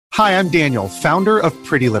Hi, I'm Daniel, founder of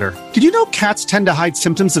Pretty Litter. Did you know cats tend to hide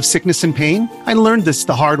symptoms of sickness and pain? I learned this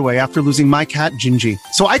the hard way after losing my cat, Gingy.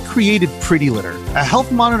 So I created Pretty Litter, a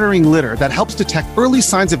health monitoring litter that helps detect early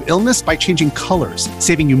signs of illness by changing colors,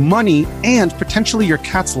 saving you money and potentially your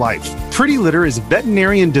cat's life. Pretty Litter is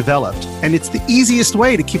veterinarian developed, and it's the easiest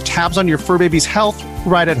way to keep tabs on your fur baby's health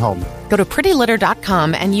right at home. Go to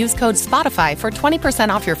prettylitter.com and use code SPOTIFY for 20%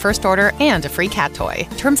 off your first order and a free cat toy.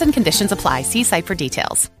 Terms and conditions apply. See site for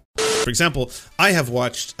details. For example, I have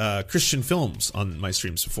watched Christian films on my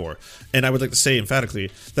streams before, and I would like to say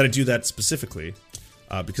emphatically that I do that specifically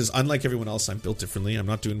because unlike everyone else, I'm built differently. I'm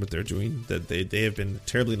not doing what they're doing. That they have been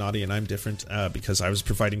terribly naughty, and I'm different because I was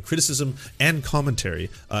providing criticism and commentary.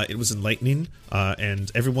 It was enlightening,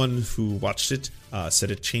 and everyone who watched it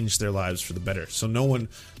said it changed their lives for the better. So no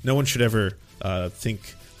one should ever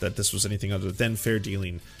think that this was anything other than fair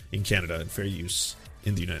dealing in Canada and fair use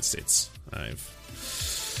in the United States.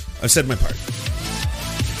 I've said my part.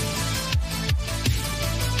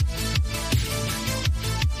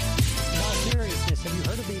 In all seriousness, have you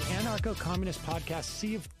heard of the anarcho-communist podcast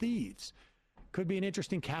Sea of Thieves? Could be an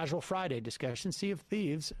interesting casual Friday discussion. Sea of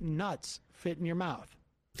Thieves, nuts fit in your mouth.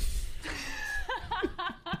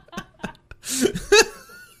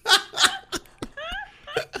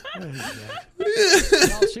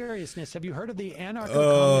 In all seriousness, have you heard of the anarcho-communist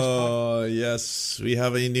podcast? Oh, yes. We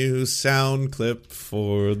have a new sound clip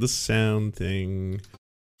for the sound thing.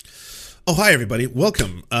 Oh, hi, everybody.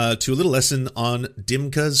 Welcome to a little lesson on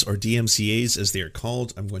DMCAs, or DMCAs as they are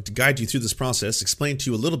called. I'm going to guide you through this process, explain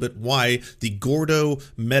to you a little bit why the Gordo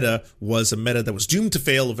meta was a meta that was doomed to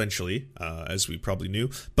fail eventually, as we probably knew,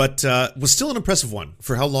 but was still an impressive one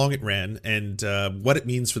for how long it ran and what it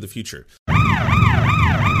means for the future.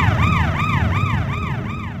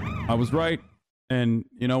 I was right, and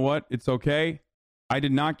you know what? It's okay. I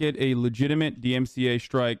did not get a legitimate DMCA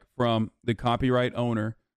strike from the copyright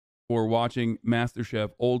owner for watching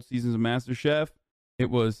MasterChef, old seasons of MasterChef. It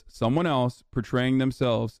was someone else portraying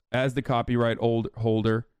themselves as the copyright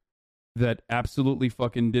holder that absolutely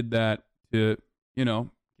fucking did that to,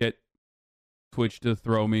 get Twitch to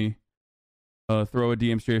throw a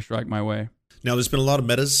DMCA strike my way. Now, there's been a lot of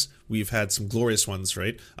metas. We've had some glorious ones,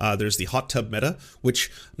 right? There's the hot tub meta,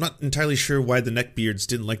 which I'm not entirely sure why the neckbeards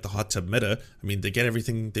didn't like the hot tub meta. I mean, they get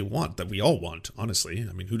everything they want, that we all want, honestly.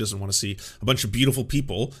 I mean, who doesn't want to see a bunch of beautiful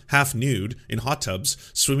people, half nude, in hot tubs,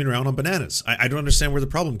 swimming around on bananas? I don't understand where the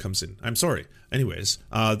problem comes in. I'm sorry. Anyways,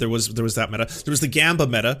 there was that meta. There was the Gamba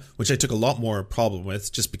meta, which I took a lot more problem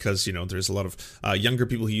with, just because, there's a lot of younger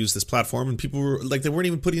people who use this platform, and people were like, they weren't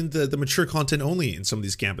even putting the mature content only in some of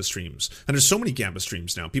these Gamba streams. And there's so many Gamba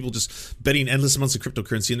streams now. People just betting endless amounts of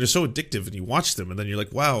cryptocurrency, and they're so addictive, and you watch them, and then you're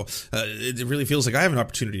like, wow, it really feels like I have an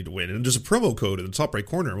opportunity to win. And there's a promo code in the top right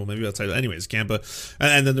corner. Well, maybe that's how. Anyways, Gamba,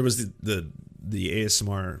 and then there was the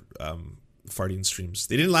ASMR farting streams.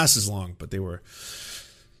 They didn't last as long, but they were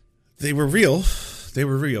real. They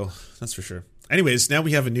were real. That's for sure. Anyways, now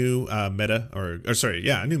we have a new meta,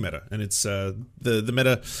 a new meta, and it's the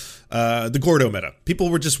meta, the Gordo meta. People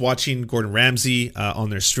were just watching Gordon Ramsay on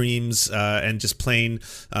their streams and just playing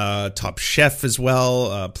Top Chef as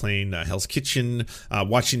well, playing Hell's Kitchen,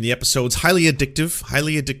 watching the episodes. Highly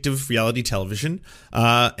addictive reality television,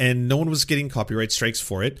 and no one was getting copyright strikes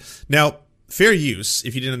for it. Now, fair use,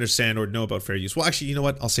 if you didn't understand or know about fair use. Well, actually, you know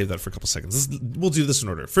what? I'll save that for a couple seconds. We'll do this in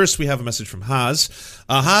order. First, we have a message from Haz.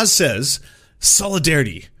 Haz says,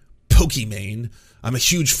 "Solidarity, Pokimane. I'm a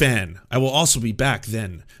huge fan. I will also be back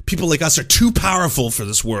then. People like us are too powerful for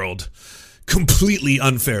this world. Completely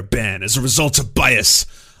unfair ban as a result of bias.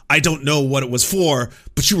 I don't know what it was for,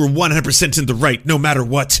 but you were 100% in the right, no matter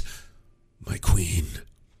what. My queen."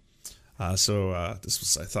 So this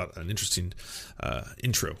was, I thought, an interesting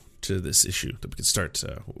intro to this issue that we could start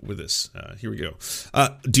with this. Here we go.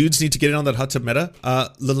 Dudes need to get in on that hot tub meta.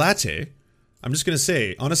 Lalate, I'm just going to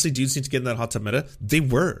say, honestly, dudes need to get in that hot tub meta. They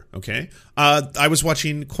were, okay? I was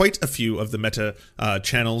watching quite a few of the meta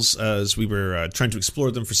channels as we were trying to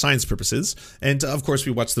explore them for science purposes. And, of course,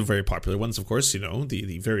 we watched the very popular ones, of course,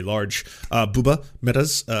 the very large booba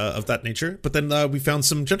metas of that nature. But then we found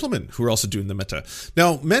some gentlemen who were also doing the meta.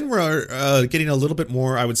 Now, men were getting a little bit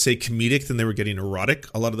more, I would say, comedic than they were getting erotic.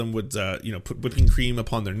 A lot of them would, put whipping cream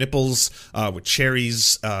upon their nipples with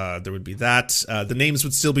cherries. There would be that. The names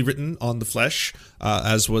would still be written on the flesh.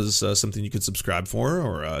 As was something you could subscribe for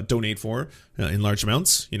or donate for in large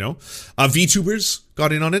amounts, VTubers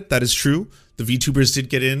got in on it. That is true. The VTubers did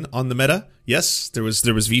get in on the meta. Yes, there was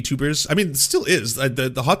VTubers. I mean, it still is.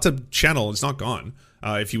 The hot tub channel is not gone.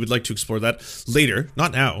 If you would like to explore that later,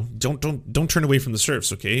 not now. Don't turn away from the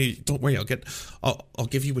surfs, okay? Don't worry. I'll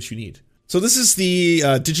give you what you need. So this is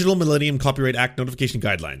the Digital Millennium Copyright Act Notification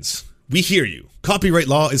Guidelines. We hear you. Copyright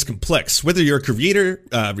law is complex. Whether you're a creator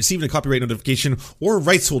receiving a copyright notification or a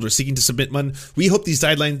rights holder seeking to submit one, we hope these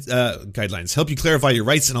guidelines help you clarify your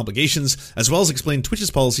rights and obligations, as well as explain Twitch's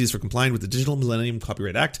policies for complying with the Digital Millennium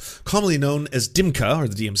Copyright Act, commonly known as DMCA or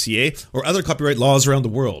the DMCA, or other copyright laws around the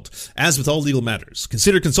world. As with all legal matters,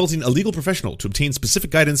 consider consulting a legal professional to obtain specific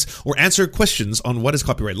guidance or answer questions on what is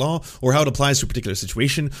copyright law or how it applies to a particular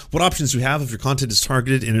situation, what options you have if your content is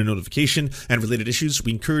targeted in a notification, and related issues.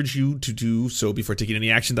 We encourage you to do so before taking any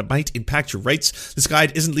action that might impact your rights. This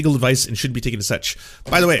guide isn't legal advice and shouldn't be taken as such.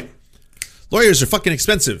 By the way, lawyers are fucking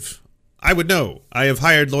expensive. I would know. I have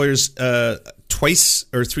hired lawyers twice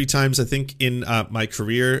or three times, I think, in my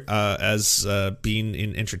career as being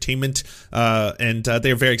in entertainment, and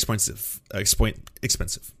they are very expensive. Not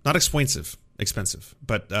expensive. Expensive.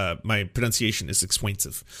 But my pronunciation is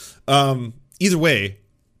expensive. Either way,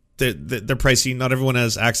 they're pricey. Not everyone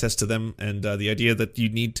has access to them, and the idea that you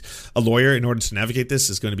need a lawyer in order to navigate this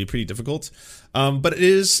is going to be pretty difficult. But it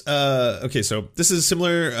is okay. So this is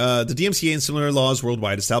similar. The DMCA and similar laws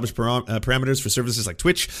worldwide establish parameters for services like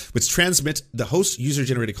Twitch, which transmit the host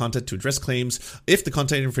user-generated content to address claims if the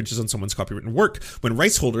content infringes on someone's copywritten work. When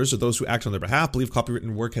rights holders or those who act on their behalf believe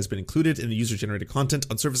copywritten work has been included in the user-generated content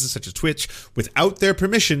on services such as Twitch without their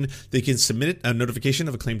permission, they can submit a notification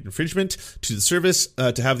of a claimed infringement to the service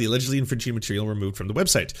to have the allegedly infringing material removed from the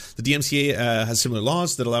website. The DMCA has similar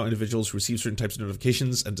laws that allow individuals who receive certain types of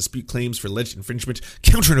notifications and dispute claims for alleged infringement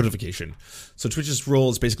counter notification. So Twitch's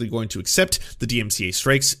role is basically going to accept the DMCA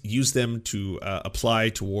strikes, use them to apply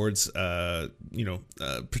towards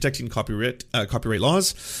protecting copyright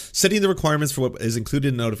laws, setting the requirements for what is included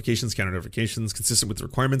in notifications, counter notifications, consistent with the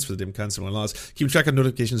requirements for the DMCA and similar laws, keep track of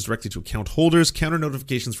notifications directly to account holders, counter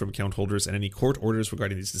notifications from account holders, and any court orders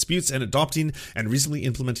regarding these disputes, and adopting and reasonably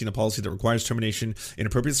implementing a policy that requires termination in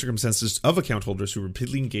appropriate circumstances of account holders who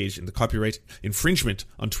repeatedly engage in the copyright infringement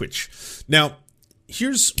on Twitch. Now,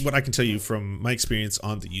 here's what I can tell you from my experience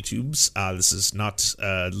on the YouTubes. This is not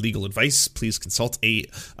legal advice. Please consult a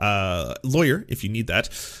lawyer if you need that.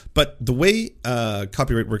 But the way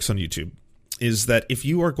copyright works on YouTube is that if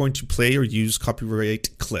you are going to play or use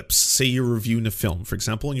copyright clips, say you're reviewing a film, for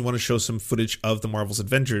example, and you want to show some footage of the Marvel's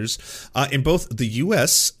Avengers, in both the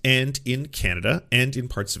US and in Canada and in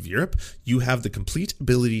parts of Europe, you have the complete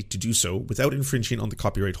ability to do so without infringing on the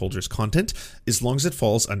copyright holder's content, as long as it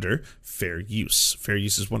falls under fair use. Fair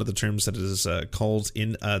use is one of the terms that is called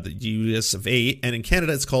in the US of A, and in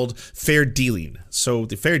Canada it's called fair dealing. So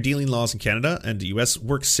the fair dealing laws in Canada and the US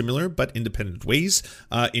work similar but independent ways.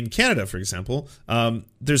 In Canada, for example,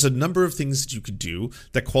 there's a number of things that you could do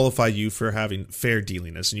that qualify you for having fair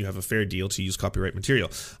dealingness, and you have a fair deal to use copyright material.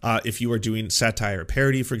 If you are doing satire or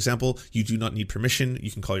parody, for example, you do not need permission.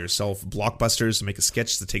 You can call yourself Blockbusters and make a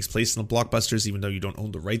sketch that takes place in the Blockbusters, even though you don't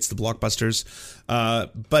own the rights to Blockbusters.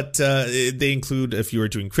 But they include if you are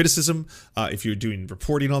doing criticism, if you're doing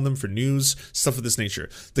reporting on them for news, stuff of this nature.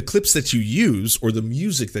 The clips that you use or the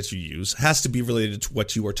music that you use has to be related to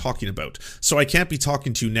what you are talking about. So I can't be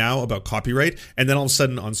talking to you now about copyright and then all of a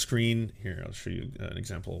sudden on screen, here, I'll show you an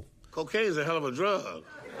example. Cocaine is a hell of a drug.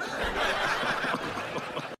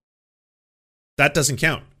 That doesn't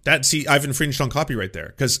count. I've infringed on copyright there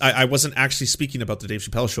because I wasn't actually speaking about the Dave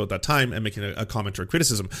Chappelle show at that time and making a comment or a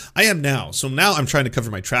criticism. I am now. So now I'm trying to cover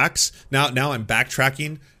my tracks. Now I'm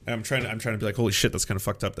backtracking. I'm trying to be like, holy shit, that's kind of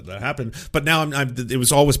fucked up that happened. But now it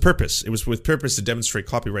was all with purpose. It was with purpose to demonstrate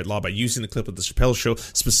copyright law by using the clip of the Chappelle show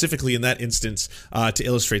specifically in that instance to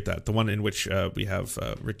illustrate that, the one in which we have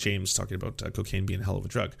Rick James talking about cocaine being a hell of a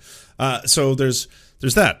drug. So there's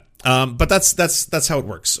that. But that's how it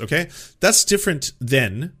works. Okay, that's different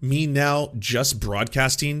than me now just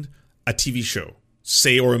broadcasting a TV show,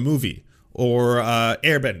 say, or a movie, or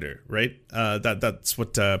Airbender, right? That's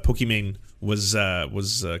what Pokimane was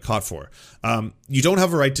caught for. You don't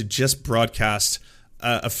have a right to just broadcast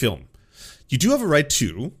a film. You do have a right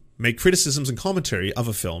to make criticisms and commentary of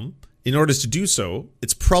a film. In order to do so,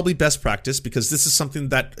 it's probably best practice because this is something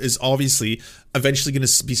that is obviously eventually going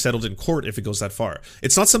to be settled in court if it goes that far.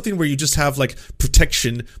 It's not something where you just have like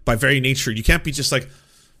protection by very nature. You can't be just like,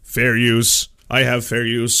 fair use, I have fair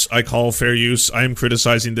use, I call fair use, I am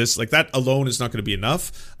criticizing this. Like that alone is not going to be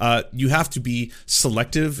enough. You have to be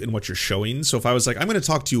selective in what you're showing. So if I was like, I'm going to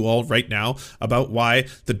talk to you all right now about why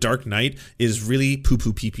The Dark Knight is really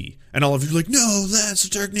poo-poo pee-pee. And all of you are like, no, Lance, The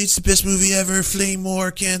Dark Knight's the best movie ever, Flame War,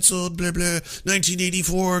 canceled, blah, blah,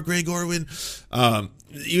 1984, Greg Orwin.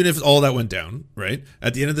 even if all that went down, right?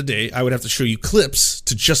 At the end of the day, I would have to show you clips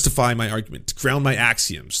to justify my argument, to ground my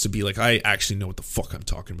axioms, to be like, I actually know what the fuck I'm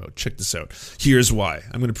talking about. Check this out. Here's why.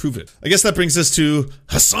 I'm going to prove it. I guess that brings us to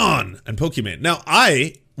Hasan and Pokimane. Now,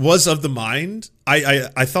 I was of the mind,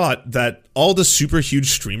 I thought that all the super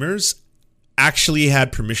huge streamers actually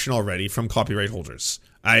had permission already from copyright holders.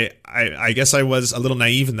 I guess I was a little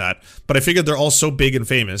naive in that, but I figured they're all so big and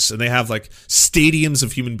famous and they have like stadiums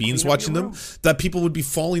of human beings watching them that people would be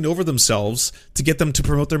falling over themselves to get them to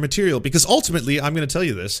promote their material. Because ultimately, I'm going to tell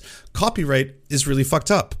you this, copyright is really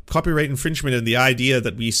fucked up. Copyright infringement and the idea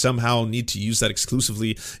that we somehow need to use that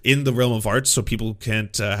exclusively in the realm of art so people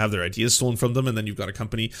can't have their ideas stolen from them. And then you've got a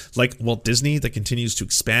company like Walt Disney that continues to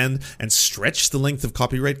expand and stretch the length of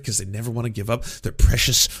copyright because they never want to give up their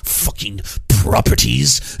precious fucking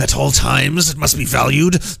properties at all times. It must be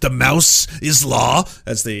valued. The mouse is law,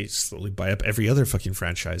 as they slowly buy up every other fucking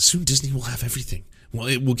franchise. Soon Disney will have everything. Well,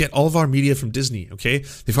 we'll get all of our media from Disney, okay?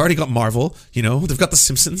 They've already got Marvel, you know, they've got The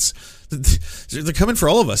Simpsons. They're coming for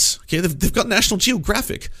all of us, okay? They've got National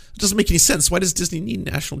Geographic. It doesn't make any sense. Why does Disney need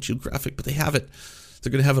National Geographic? But they have it.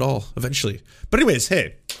 They're going to have it all eventually. But anyways,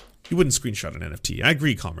 hey, you wouldn't screenshot an NFT. I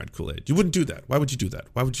agree, Comrade Kool-Aid. You wouldn't do that. Why would you do that?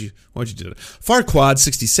 Why would you do that?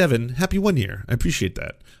 Farquad67, happy 1 year. I appreciate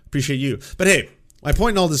that. Appreciate you. But hey, my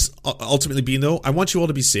point in all this ultimately being, though, I want you all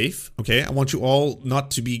to be safe, okay? I want you all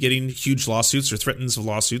not to be getting huge lawsuits or threats of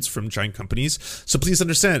lawsuits from giant companies. So please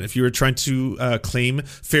understand, if you are trying to claim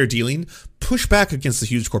fair dealing, push back against the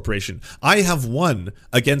huge corporation. I have won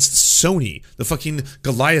against Sony, the fucking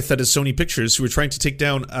Goliath that is Sony Pictures, who were trying to take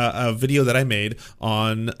down a video that I made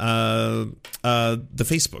on the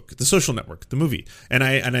Facebook, the social network, the movie. And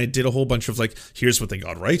I did a whole bunch of like, here's what they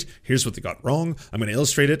got right, here's what they got wrong, I'm going to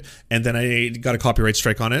illustrate it. And then I got a copyright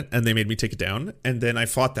strike on it, and they made me take it down. And then I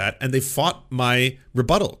fought that, and they fought my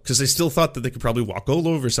rebuttal, because they still thought that they could probably walk all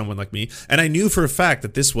over someone like me. And I knew for a fact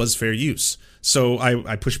that this was fair use. So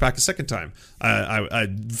I pushed back a second time. I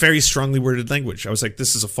very strongly worded language. I was like,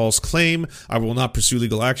 this is a false claim. I will not pursue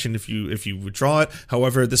legal action if you withdraw it.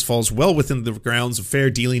 However, this falls well within the grounds of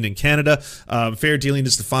fair dealing in Canada. Fair dealing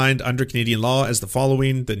is defined under Canadian law as the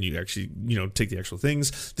following. Then you actually, take the actual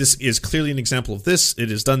things. This is clearly an example of this.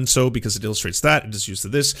 It is done so because it illustrates that. It is used to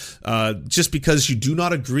this. Just because you do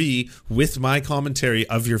not agree with my commentary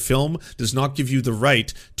of your film does not give you the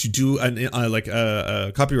right to do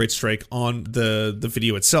a copyright strike on the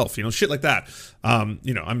video itself, shit like that.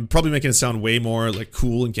 I'm probably making it sound way more like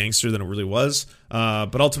cool and gangster than it really was.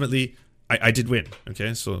 But ultimately, I did win.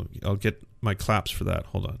 Okay, so I'll get my claps for that.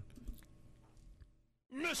 Hold on.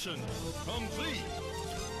 Mission complete.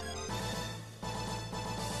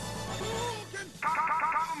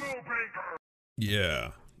 Yeah.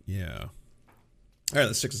 All right,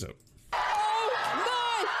 let's check this out.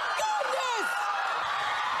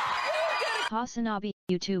 Hasanabi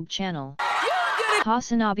YouTube channel.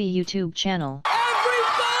 Hasanabi YouTube channel.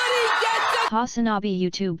 Everybody gets it! Hasanabi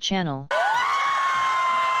YouTube channel.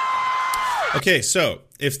 Okay, so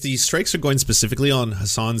if the strikes are going specifically on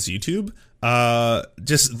Hasan's YouTube,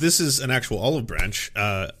 this is an actual olive branch.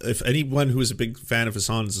 If anyone who is a big fan of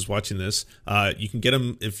Hasan's is watching this, you can get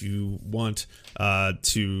him if you want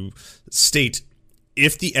to state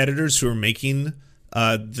if the editors who are making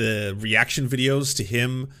the reaction videos to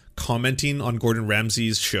him commenting on Gordon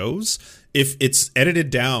Ramsay's shows, if it's edited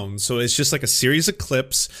down, so it's just like a series of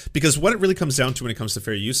clips, because what it really comes down to when it comes to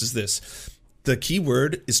fair use is this. The key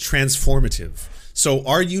word is transformative. So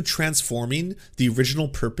are you transforming the original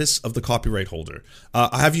purpose of the copyright holder?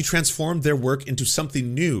 Have you transformed their work into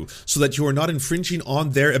something new so that you are not infringing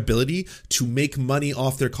on their ability to make money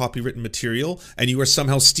off their copywritten material, and you are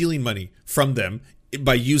somehow stealing money from them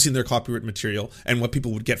by using their copyright material and what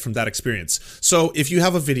people would get from that experience? So if you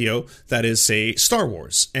have a video that is, say, Star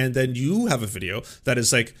Wars, and then you have a video that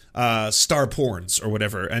is like star porns or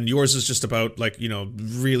whatever, and yours is just about like,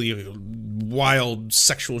 really wild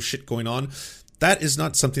sexual shit going on, that is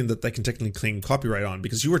not something that they can technically claim copyright on,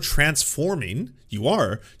 because you are transforming the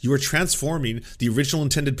original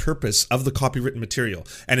intended purpose of the copywritten material.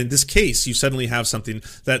 And in this case, you suddenly have something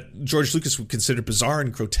that George Lucas would consider bizarre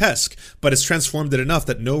and grotesque, but it's transformed it enough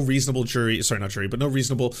that no reasonable no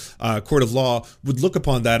reasonable court of law would look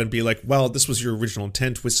upon that and be like, well, this was your original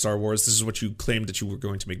intent with Star Wars. This is what you claimed that you were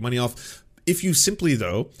going to make money off. If you simply,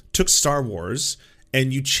 though, took Star Wars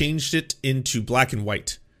and you changed it into black and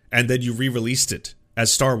white, and then you re-released it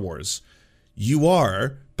as Star Wars, you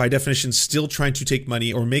are, by definition, still trying to take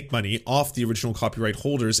money or make money off the original copyright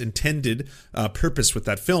holder's intended purpose with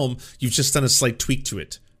that film. You've just done a slight tweak to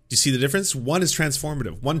it. you see the difference? One is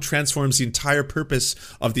transformative. One transforms the entire purpose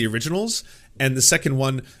of the originals, and the second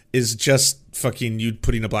one is just fucking you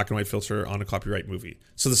putting a black and white filter on a copyright movie.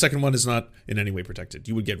 So the second one is not in any way protected.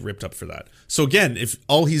 You would get ripped up for that. So again, if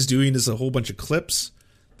all he's doing is a whole bunch of clips,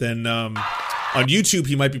 then on YouTube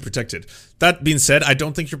he might be protected. That being said, I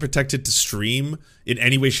don't think you're protected to stream in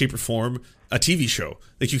any way, shape, or form a TV show.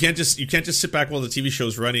 Like you can't just sit back while the TV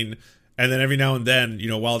show's running, and then every now and then,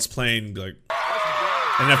 while it's playing, like,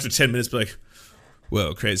 and after 10 minutes, be like,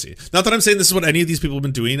 whoa, crazy. Not that I'm saying this is what any of these people have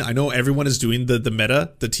been doing. I know everyone is doing the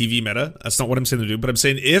meta, the TV meta. That's not what I'm saying to do. But I'm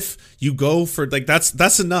saying if you go for, like,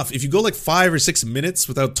 that's enough. If you go like 5 or 6 minutes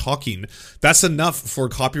without talking, that's enough for a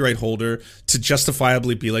copyright holder to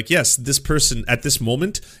justifiably be like, yes, this person at this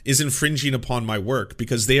moment is infringing upon my work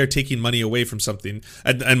because they are taking money away from something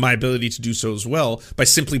and my ability to do so as well by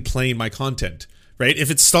simply playing my content. Right?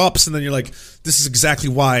 If it stops and then you're like, this is exactly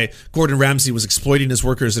why Gordon Ramsay was exploiting his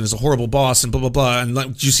workers and is a horrible boss and blah, blah, blah. And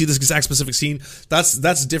like, do you see this exact specific scene? That's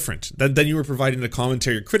different. Then you were providing a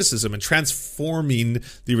commentary or criticism and transforming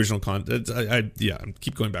the original content. I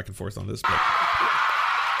keep going back and forth on this. But.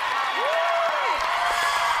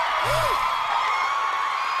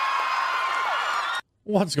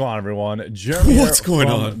 What's going on, everyone? Jeremy What's going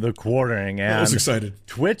on? The Quartering, and I was excited.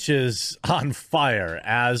 Twitch is on fire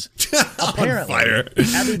as apparently on fire.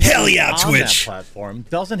 Hell yeah, on Twitch that platform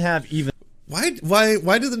doesn't have even. Why do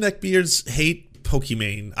the neckbeards hate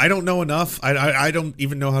Pokimane? I don't know enough. I don't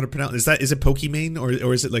even know how to pronounce. Is it Pokimane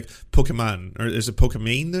or is it like Pokemon or is it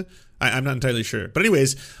Pokimane? I'm not entirely sure. But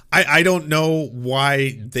anyways, I don't know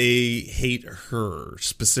why they hate her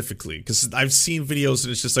specifically, because I've seen videos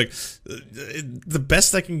and it's just like the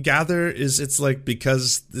best I can gather is it's like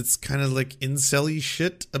because it's kind of like incel-y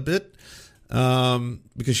shit a bit,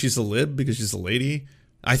 because she's a lib, because she's a lady.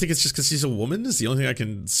 I think it's just because she's a woman is the only thing I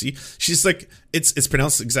can see. She's like, it's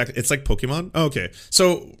pronounced exactly, it's like Pokemon. Oh, okay,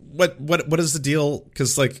 so what is the deal?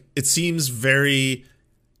 Because like it seems very,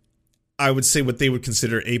 I would say what they would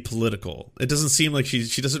consider apolitical. It doesn't seem like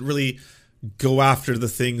she doesn't really go after the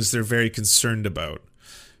things they're very concerned about.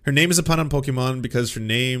 Her name is a pun on Pokemon because her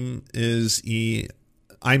name is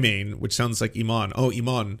Imane, which sounds like Iman. Oh,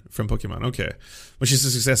 Iman from Pokemon. Okay. Well, she's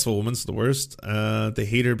a successful woman, so the worst. They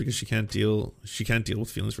hate her because she can't deal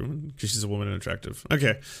with feelings for women because she's a woman and attractive.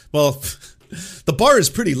 Okay. Well, the bar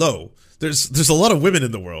is pretty low. There's a lot of women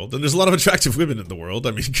in the world, and there's a lot of attractive women in the world.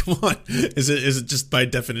 I mean, come on. Is it just by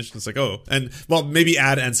definition? It's like, oh, and well, maybe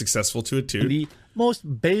add and successful to it too. The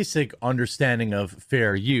most basic understanding of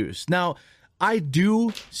fair use. Now, I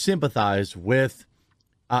do sympathize with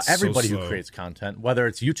everybody who creates content, whether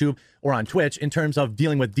it's YouTube or on Twitch, in terms of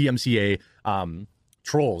dealing with DMCA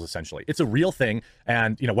trolls. Essentially, it's a real thing,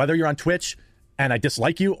 and whether you're on Twitch and I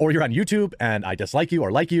dislike you, or you're on YouTube and I dislike you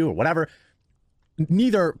or like you or whatever.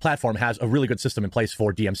 Neither platform has a really good system in place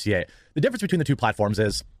for DMCA. The difference between the two platforms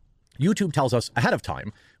is YouTube tells us ahead of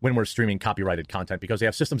time when we're streaming copyrighted content because they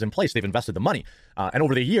have systems in place. They've invested the money. And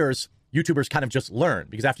over the years, YouTubers kind of just learn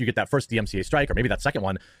because after you get that first DMCA strike or maybe that second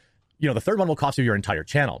one, the third one will cost you your entire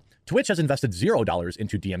channel. Twitch has invested $0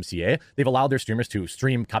 into DMCA. They've allowed their streamers to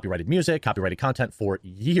stream copyrighted music, copyrighted content for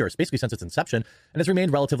years, basically since its inception, and has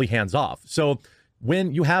remained relatively hands-off. So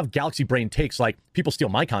when you have galaxy brain takes like people steal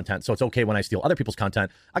my content, so it's okay when I steal other people's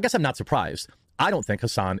content, I guess I'm not surprised. I don't think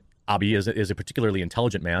Hasan Abi is a particularly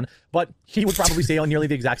intelligent man, but he would probably say nearly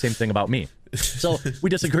the exact same thing about me. So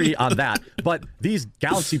we disagree on that. But these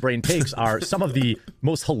galaxy brain takes are some of the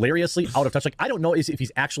most hilariously out of touch. Like, I don't know if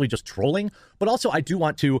he's actually just trolling, but also I do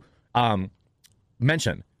want to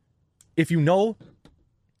mention, if you know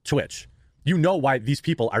Twitch, you know why these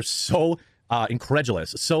people are so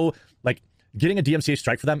incredulous, so like, getting a DMCA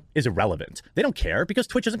strike for them is irrelevant. They don't care because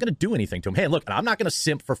Twitch isn't going to do anything to them. Hey, look, I'm not going to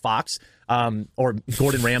simp for Fox or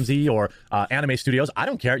Gordon Ramsay or Anime Studios. I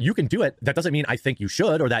don't care. You can do it. That doesn't mean I think you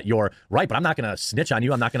should or that you're right, but I'm not going to snitch on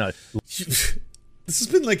you. I'm not going to... This has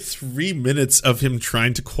been like 3 minutes of him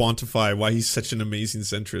trying to quantify why he's such an amazing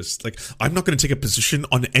centrist. Like, I'm not going to take a position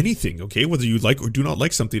on anything, okay? Whether you like or do not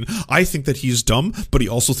like something. I think that he's dumb, but he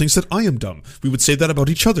also thinks that I am dumb. We would say that about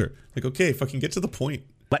each other. Like, okay, fucking get to the point.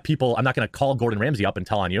 Let people, I'm not going to call Gordon Ramsay up and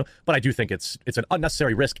tell on you, but I do think it's an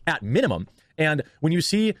unnecessary risk at minimum. And when you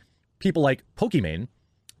see people like Pokimane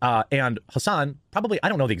and Hasan, probably, I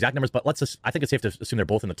don't know the exact numbers, but I think it's safe to assume they're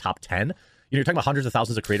both in the top 10. You're talking about hundreds of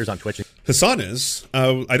thousands of creators on Twitch. Hasan is.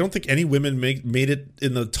 I don't think any women made it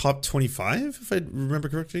in the top 25, if I remember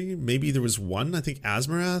correctly. Maybe there was one. I think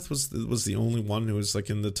Asmarath was the only one who was like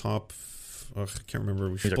in the top I can't remember.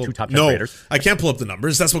 These are two top 10 creators. I can't pull up the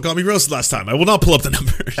numbers. That's what got me roasted last time. I will not pull up the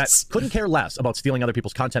numbers. That couldn't care less about stealing other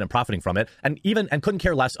people's content and profiting from it, and couldn't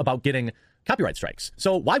care less about getting copyright strikes.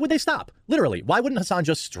 So why would they stop? Literally, why wouldn't Hasan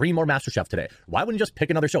just stream more MasterChef today? Why wouldn't he just pick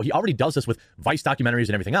another show? He already does this with Vice documentaries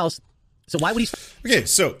and everything else. So why would he? Okay,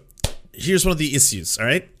 so here's one of the issues. All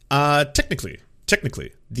right, technically,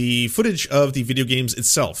 the footage of the video games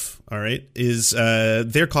itself, all right, is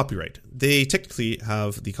their copyright. They technically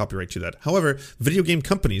have the copyright to that. However, video game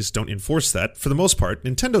companies don't enforce that for the most part.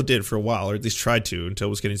 Nintendo did for a while, or at least tried to, until it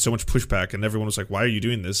was getting so much pushback, and everyone was like, why are you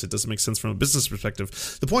doing this? It doesn't make sense from a business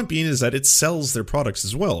perspective. The point being is that it sells their products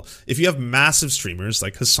as well. If you have massive streamers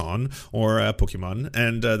like Hasan or Pokimane,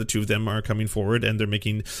 and the two of them are coming forward and they're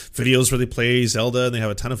making videos where they play Zelda and they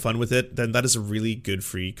have a ton of fun with it, then that is a really good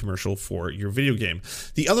free commercial for your video game.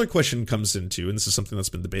 The other question comes into, and this is something that's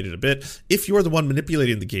been debated a bit, if you're the one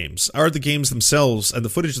manipulating the games, are the games themselves and the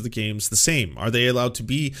footage of the games the same? Are they allowed to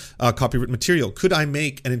be copyright material? Could I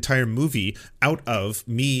make an entire movie out of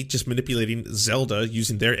me just manipulating Zelda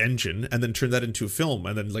using their engine and then turn that into a film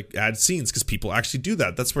and then like add scenes? Because people actually do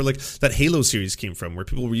that. That's where like that Halo series came from, where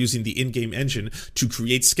people were using the in-game engine to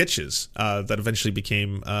create sketches that eventually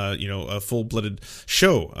became a full-blooded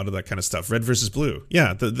show out of that kind of stuff. Red versus Blue.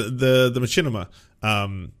 Yeah, the machinima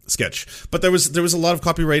sketch. But there was a lot of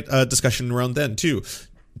copyright discussion around then too.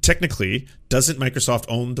 Technically, doesn't Microsoft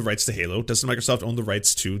own the rights to Halo? Doesn't Microsoft own the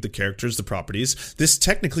rights to the characters, the properties? This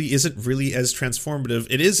technically isn't really as transformative.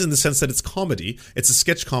 It is in the sense that it's comedy. It's a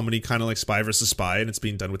sketch comedy, kind of like Spy vs. Spy, and it's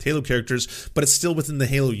being done with Halo characters, but it's still within the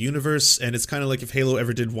Halo universe, and it's kind of like if Halo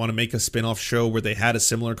ever did want to make a spin-off show where they had a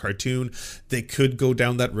similar cartoon, they could go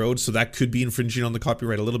down that road, so that could be infringing on the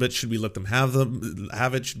copyright a little bit. Should we let them have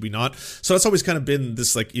it? Should we not? So that's always kind of been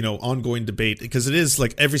this ongoing debate, because it is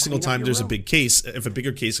like every single time there's a big case, if a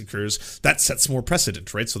bigger case occurs, that sets more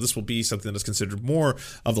precedent, right? So this will be something that is considered more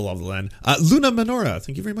of the law of the land. Luna Menora,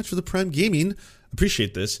 thank you very much for the Prime Gaming.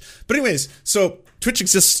 Appreciate this. But anyways, so Twitch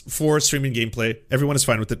exists for streaming gameplay. Everyone is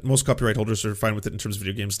fine with it. Most copyright holders are fine with it in terms of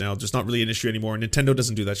video games now. There's not really an issue anymore. Nintendo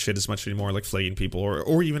doesn't do that shit as much anymore, like flagging people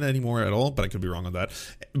or even anymore at all, but I could be wrong on that.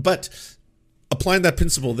 But applying that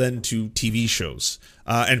principle then to TV shows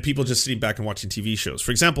and people just sitting back and watching TV shows.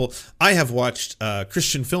 For example, I have watched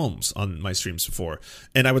Christian films on my streams before,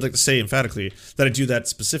 and I would like to say emphatically that I do that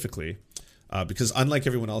specifically because unlike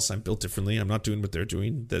everyone else, I'm built differently. I'm not doing what they're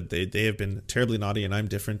doing. That they have been terribly naughty, and I'm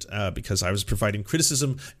different because I was providing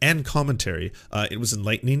criticism and commentary. It was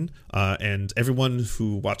enlightening, and everyone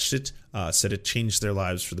who watched it said it changed their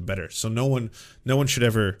lives for the better. So no one should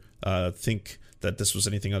ever think that this was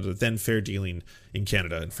anything other than fair dealing in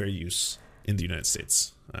Canada and fair use in the United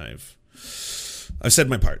States. I've said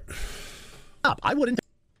my part. I wouldn't.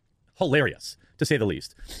 Hilarious, to say the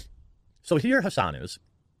least. So here Hasan is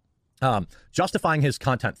justifying his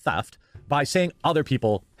content theft by saying other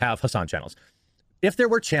people have Hasan channels. If there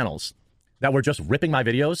were channels that were just ripping my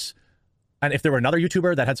videos, and if there were another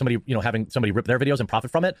YouTuber that had somebody, having somebody rip their videos and profit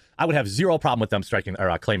from it, I would have zero problem with them striking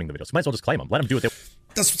or claiming the videos. Might as well just claim them. Let them do what they.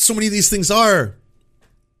 That's what so many of these things are.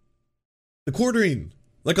 The quartering.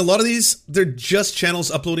 Like a lot of these, they're just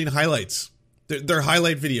channels uploading highlights. They're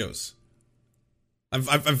highlight videos.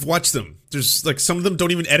 I've watched them. There's like some of them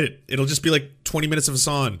don't even edit. It'll just be like 20 minutes of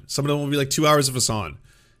Hasan. Some of them will be like 2 hours of Hasan.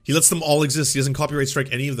 He lets them all exist. He doesn't copyright strike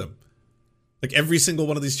any of them. Like every single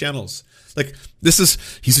one of these channels. Like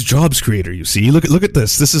he's a jobs creator, you see. Look at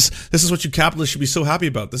this. This is what you capitalists should be so happy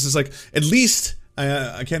about. This is like at least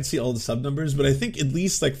I can't see all the sub numbers, but I think at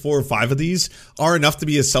least like 4 or 5 of these are enough to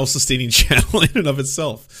be a self-sustaining channel in and of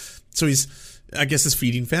itself. So I guess is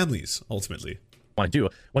feeding families ultimately. Want to do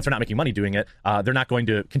once they're not making money doing it, they're not going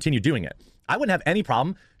to continue doing it. I wouldn't have any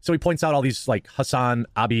problem. So he points out all these like Hasan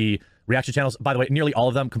Abi reaction channels. By the way, nearly all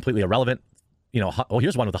of them completely irrelevant.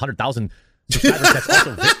 Here's one with 100,000 subscribers. That's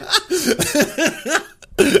also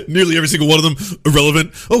nearly every single one of them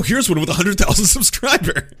irrelevant. Oh, here's one with 100,000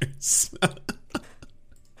 subscribers.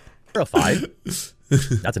 Verified.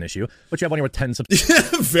 That's an issue. But you have one here with 10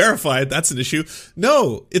 subscribers. Verified. That's an issue.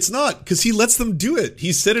 No, it's not, because he lets them do it.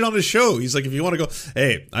 He said it on his show. He's like, if you want to go,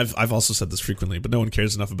 hey, I've also said this frequently, but no one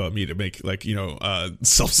cares enough about me to make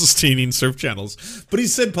self-sustaining surf channels. But he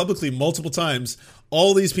said publicly multiple times,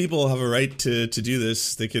 all these people have a right to do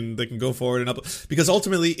this. They can go forward and upload, because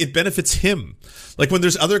ultimately it benefits him. Like when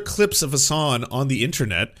there's other clips of Hasan on the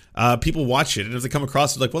internet, people watch it, and if they come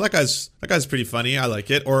across it, like, well, that guy's pretty funny. I like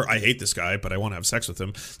it, or I hate this guy, but I want to have sex with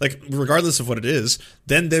him. Like regardless of what it is,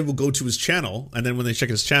 then they will go to his channel, and then when they check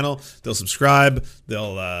his channel, they'll subscribe.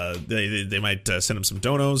 They'll they might send him some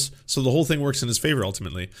donos. So the whole thing works in his favor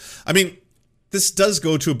ultimately. I mean, this does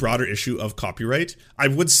go to a broader issue of copyright. I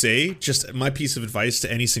would say, just my piece of advice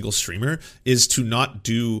to any single streamer is to not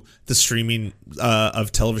do the streaming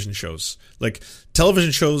of television shows. Like,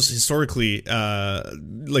 television shows historically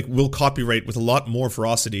will copyright with a lot more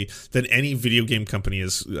ferocity than any video game company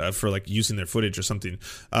is for like using their footage or something.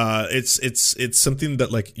 It's something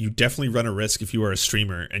that like you definitely run a risk if you are a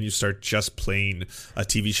streamer and you start just playing a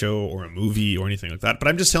TV show or a movie or anything like that. But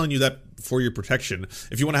I'm just telling you that for your protection.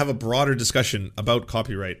 If you want to have a broader discussion about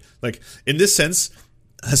copyright, like in this sense,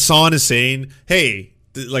 Hasan is saying, hey,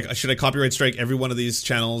 like, should I copyright strike every one of these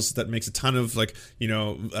channels that makes a ton of like,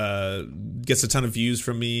 gets a ton of views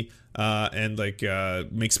from me and like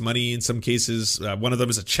makes money in some cases. One of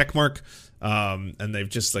them is a check mark, and they've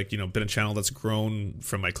just like, been a channel that's grown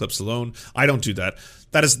from my clips alone. I don't do that.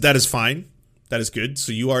 That is fine. That is good.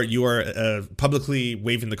 So you are publicly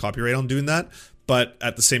waiving the copyright on doing that. But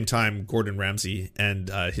at the same time, Gordon Ramsay and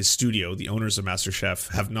his studio, the owners of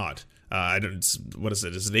MasterChef, have not. What is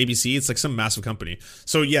it? Is it ABC? It's like some massive company.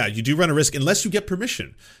 So yeah, you do run a risk unless you get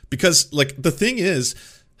permission. Because like the thing is,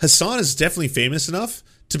 Hasan is definitely famous enough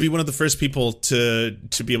to be one of the first people to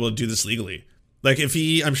be able to do this legally. Like if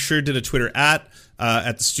he, I'm sure, did a Twitter at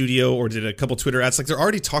the studio or did a couple Twitter ads, like they're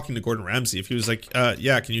already talking to Gordon Ramsay. If he was like,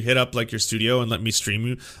 yeah, can you hit up like your studio and let me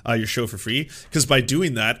stream your show for free? Because by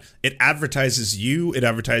doing that, it advertises you, it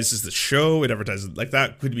advertises the show, it advertises, like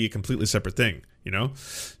that could be a completely separate thing, No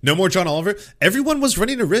more John Oliver. Everyone was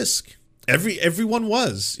running a risk. Everyone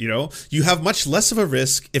was, you have much less of a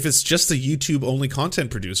risk if it's just a YouTube only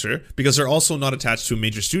content producer because they're also not attached to a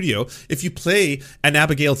major studio. If you play an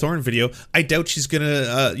Abigail Thorne video, I doubt she's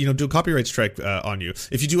gonna do a copyright strike on you.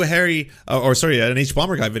 If you do an H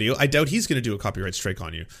Bomber Guy video, I doubt he's gonna do a copyright strike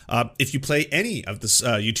on you. If you play any of this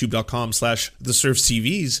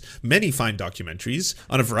youtube.com/thesurfs many fine documentaries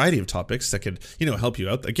on a variety of topics that could help you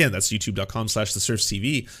out. Again, that's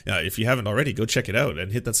youtube.com/thesurfs. If you haven't already, go check it out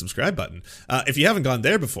and hit that subscribe button. If you haven't gone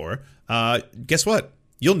there before, guess what?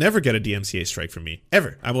 You'll never get a DMCA strike from me,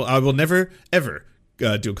 ever. I will never, ever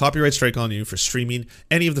do a copyright strike on you for streaming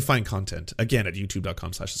any of the fine content. Again, at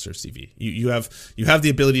youtube.com/thesurfstv. You have the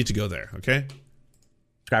ability to go there, okay?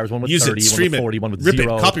 Subscribers, one with Use 30, it, stream one with 40, it, one with rip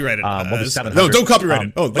 0. it, copyright it. One with 700. No, don't copyright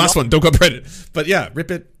it. Oh, last one, don't copyright it. But yeah,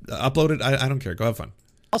 rip it, upload it. I don't care. Go have fun.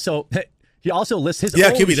 Also, he also lists his own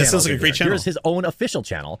QB, that channel. sounds like a great channel. Here's his own official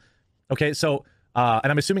channel. Okay, so...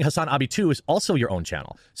 and I'm assuming Hasan Abi 2 is also your own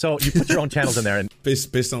channel. So you put your own channels in there. And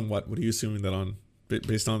based on what? What are you assuming that on?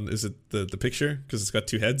 Based on, is it the picture? Because it's got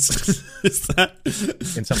two heads? Is that?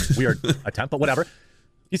 In some weird attempt, but whatever.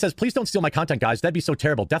 He says, please don't steal my content, guys. That'd be so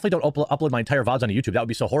terrible. Definitely don't upload my entire VODs onto YouTube. That would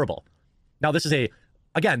be so horrible. Now, this is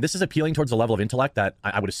appealing towards the level of intellect that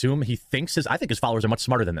I would assume he thinks I think his followers are much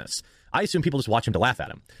smarter than this. I assume people just watch him to laugh at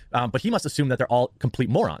him. But he must assume that they're all complete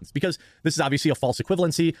morons because this is obviously a false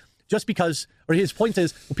equivalency. Just because, or his point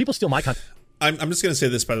is, when people steal my content. I'm just going to say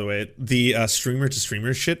this, by the way, the streamer to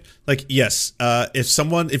streamer shit. Like, yes,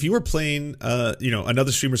 if you were playing,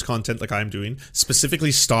 another streamer's content like I'm doing,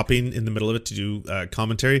 specifically stopping in the middle of it to do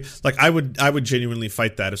commentary, like I would genuinely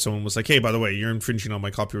fight that if someone was like, hey, by the way, you're infringing on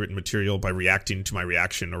my copyrighted material by reacting to my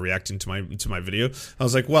reaction or reacting to my video. I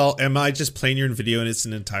was like, well, am I just playing your video in its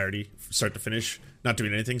entirety, start to finish, not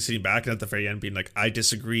doing anything, sitting back and at the very end being like, I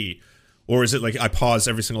disagree? Or is it like I pause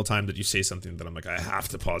every single time that you say something that I'm like, I have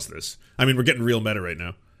to pause this? I mean, we're getting real meta right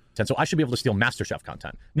now. And so I should be able to steal MasterChef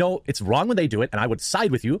content. No, it's wrong when they do it, and I would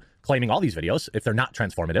side with you claiming all these videos if they're not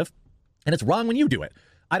transformative. And it's wrong when you do it.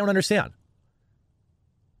 I don't understand.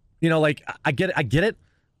 I get it,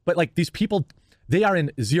 but like these people, they are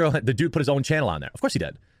in zero. The dude put his own channel on there. Of course he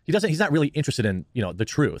did. He's not really interested in, the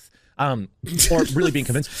truth. Or really being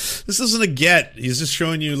convinced. This isn't a get. He's just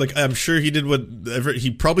showing you, like, I'm sure he did whatever. He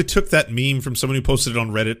probably took that meme from someone who posted it on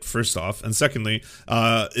Reddit, first off. And secondly,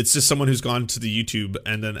 it's just someone who's gone to the YouTube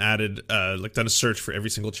and then added, done a search for every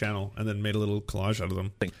single channel and then made a little collage out of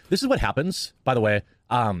them. This is what happens, by the way.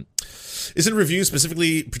 Isn't review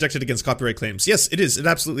specifically protected against copyright claims? Yes, it is. It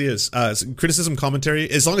absolutely is. Criticism, commentary,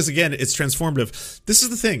 as long as, again, it's transformative. This is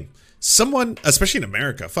the thing. Someone, especially in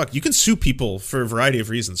America, you can sue people for a variety of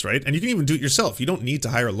reasons, right? And you can even do it yourself. You don't need to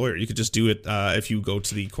hire a lawyer. You could just do it if you go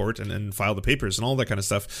to the court and file the papers and all that kind of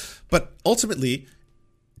stuff. But ultimately,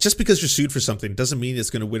 just because you're sued for something doesn't mean it's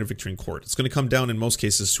going to win a victory in court. It's going to come down in most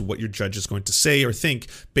cases to what your judge is going to say or think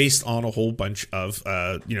based on a whole bunch of,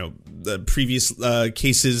 previous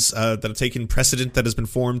cases that have taken precedent that has been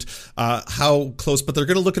formed, how close, but they're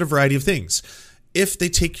going to look at a variety of things. If they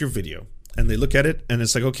take your video and they look at it and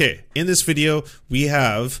it's like, okay, in this video, we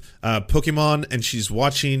have Pokimane and she's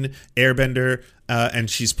watching Airbender and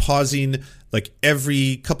she's pausing like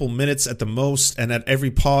every couple minutes at the most, and at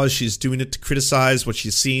every pause she's doing it to criticize what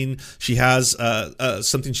she's seen. She has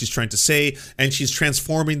something she's trying to say, and she's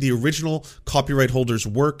transforming the original copyright holder's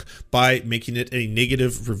work by making it a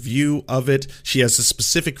negative review of it. She has a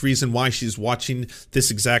specific reason why she's watching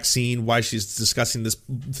this exact scene, why she's discussing this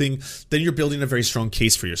thing. Then you're building a very strong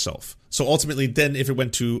case for yourself. So ultimately, then if it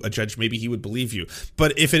went to a judge, maybe he would believe you.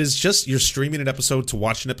 But if it is just you're streaming an episode to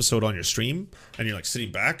watch an episode on your stream, and you're like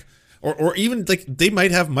sitting back, or even like they might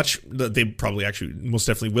have they probably actually most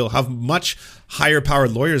definitely will have much higher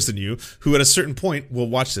powered lawyers than you, who at a certain point will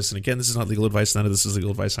watch this. And again, this is not legal advice. None of this is legal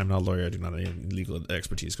advice. I'm not a lawyer. I do not have any legal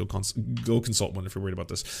expertise. Go consult one if you're worried about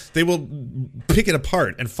this. They will pick it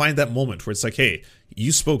apart and find that moment where it's like, hey,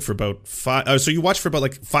 you spoke for about so you watched for about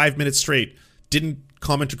like 5 minutes straight, didn't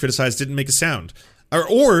comment or criticize, didn't make a sound.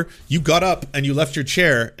 Or you got up and you left your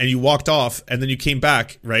chair and you walked off and then you came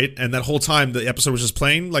back, right? And that whole time the episode was just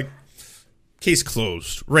playing, like, case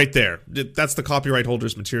closed right there. That's the copyright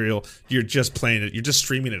holder's material. You're just playing it. You're just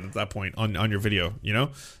streaming it at that point on your video, you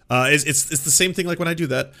know? It's the same thing like when I do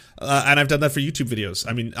that. And I've done that for YouTube videos.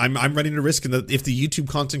 I mean, I'm running a risk in that if the YouTube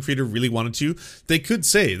content creator really wanted to, they could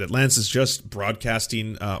say that Lance is just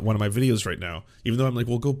broadcasting one of my videos right now. Even though I'm like,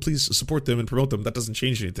 well, go please support them and promote them. That doesn't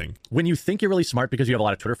change anything. When you think you're really smart because you have a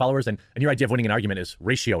lot of Twitter followers and your idea of winning an argument is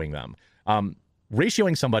ratioing them.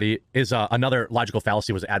 Ratioing somebody is another logical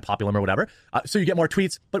fallacy, was ad populum or whatever. So you get more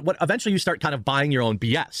tweets, but what eventually you start kind of buying your own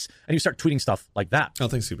BS and you start tweeting stuff like that. Oh,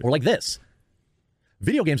 thanks, Hubert. Or like this.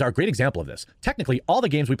 Video games are a great example of this. Technically, all the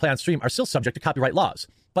games we play on stream are still subject to copyright laws,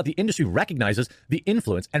 but the industry recognizes the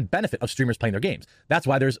influence and benefit of streamers playing their games. That's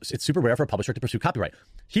why it's super rare for a publisher to pursue copyright.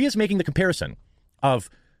 He is making the comparison of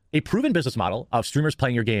a proven business model of streamers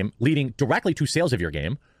playing your game leading directly to sales of your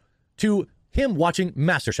game to him watching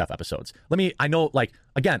MasterChef episodes. I know, like,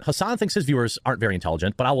 again, Hasan thinks his viewers aren't very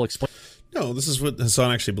intelligent, but I will explain. No, this is what Hasan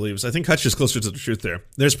actually believes. I think Hutch is closer to the truth there.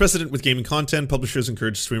 There's precedent with gaming content. Publishers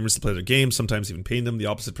encourage streamers to play their games, sometimes even paying them. The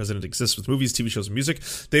opposite precedent exists with movies, TV shows, and music.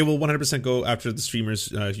 They will 100% go after the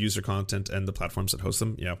streamers use their content and the platforms that host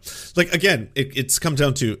them. Yeah. Like, again, it's come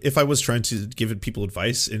down to, if I was trying to give people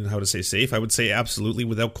advice in how to stay safe, I would say absolutely,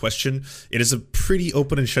 without question, it is a pretty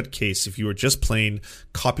open and shut case if you are just playing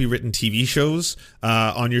copywritten TV shows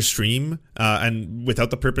on your stream and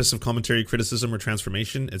without the purpose of commentary, criticism, or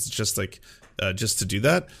transformation. It's just like, just to do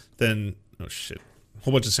that, then oh shit, a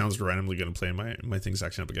whole bunch of sounds are randomly going to play, and my thing's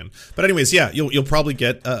acting up again. But anyways, yeah, you'll probably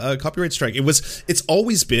get a copyright strike. It's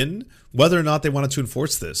always been whether or not they wanted to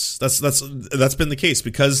enforce this. That's been the case,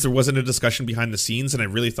 because there wasn't a discussion behind the scenes, and I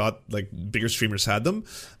really thought like bigger streamers had them.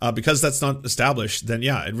 Because that's not established, then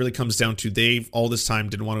yeah, it really comes down to they all this time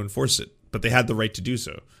didn't want to enforce it, but they had the right to do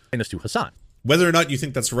so. And this to Hasan. Whether or not you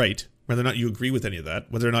think that's right, whether or not you agree with any of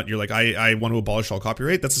that, whether or not you're like, I want to abolish all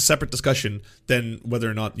copyright, that's a separate discussion than whether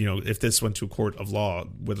or not, if this went to a court of law,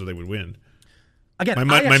 whether they would win. Again,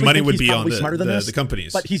 my money would be on the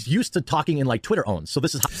companies. But he's used to talking in like Twitter owns. So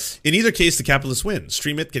this is in either case, the capitalists win.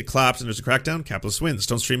 Stream it, get clapped, and there's a crackdown. Capitalist wins.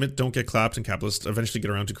 Don't stream it, don't get clapped, and capitalists eventually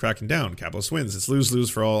get around to cracking down. Capitalist wins. It's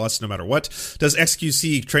lose for all us, no matter what. Does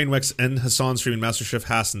XQC, Trainwreck, and Hasan streaming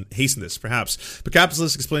MasterChef hasten this? Perhaps. But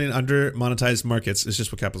capitalists exploiting under monetized markets is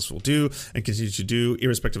just what capitalists will do and continue to do,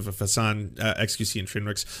 irrespective of Hasan, XQC, and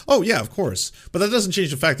Trainwreck. Oh yeah, of course. But that doesn't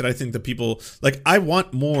change the fact that I think that people I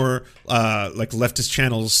want more like leftist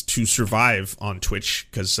channels to survive on Twitch,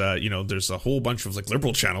 because there's a whole bunch of like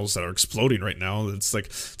liberal channels that are exploding right now.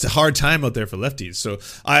 It's a hard time out there for lefties. So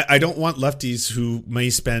I don't want lefties who may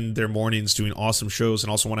spend their mornings doing awesome shows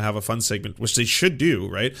and also want to have a fun segment, which they should do,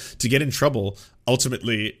 right, to get in trouble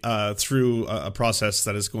ultimately through a process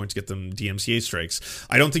that is going to get them DMCA strikes.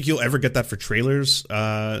 I don't think you'll ever get that for trailers.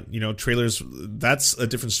 Trailers, that's a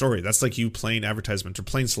different story. That's like you playing advertisement or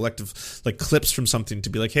playing selective like clips from something to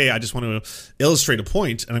be like, hey, I just want to illustrate a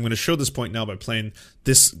point, and I'm going to show this point now by playing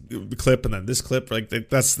this clip and then this clip. Like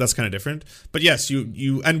that's kind of different. But yes,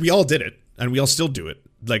 you and we all did it, and we all still do it.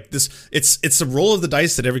 Like this, it's a roll of the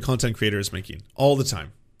dice that every content creator is making all the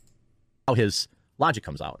time. How his logic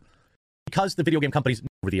comes out. Because the video game companies,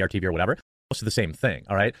 over the RTV or whatever, most of the same thing,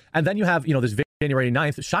 all right? And then you have, this January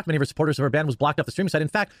 9th, shocked many of her supporters of her band was blocked off the streaming site. In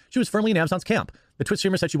fact, she was firmly in Amazon's camp. The Twitch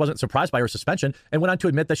streamer said she wasn't surprised by her suspension and went on to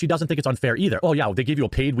admit that she doesn't think it's unfair either. Oh yeah, they gave you a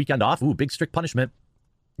paid weekend off. Ooh, big strict punishment.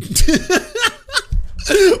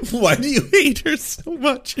 Why do you hate her so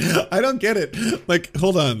much? I don't get it. Like,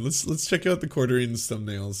 hold on, let's check out the Quarterines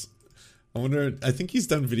thumbnails. I think he's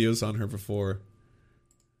done videos on her before.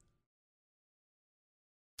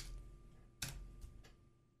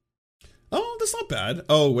 Oh, that's not bad.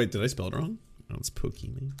 Oh, wait, did I spell it wrong? Oh, it's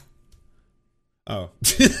Pokimane. Oh.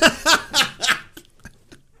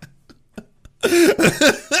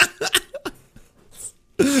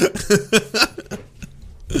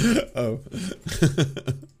 Oh.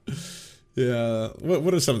 Yeah.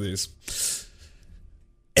 What are some of these?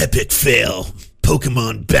 Epic fail.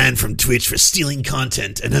 Pokemon banned from Twitch for stealing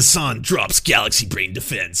content, and Hasan drops Galaxy Brain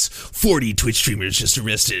defense. 40 Twitch streamers just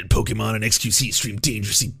arrested. Pokimane and XQC stream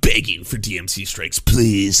dangerously begging for DMCA strikes.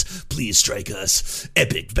 Please strike us.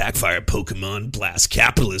 Epic backfire. Pokemon blast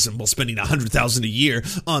capitalism while spending $100,000 a year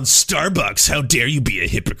on Starbucks. How dare you be a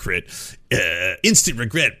hypocrite? Instant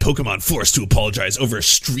regret. Pokemon forced to apologize over a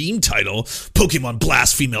stream title. Pokemon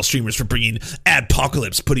blast female streamers for bringing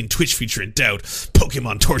adpocalypse, putting Twitch future in doubt.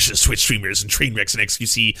 Pokemon torches Twitch streamers and train wrecks and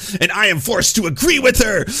XQC, and I am forced to agree with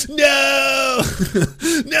her. No,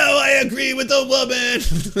 no, I agree with the woman.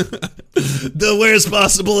 The worst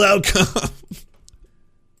possible outcome.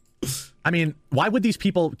 I mean, why would these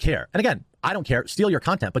people care? And again, I don't care. Steal your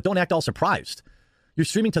content, but don't act all surprised. You're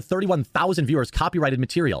streaming to 31,000 viewers copyrighted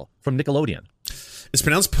material from Nickelodeon. It's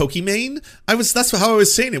pronounced Pokimane? That's how I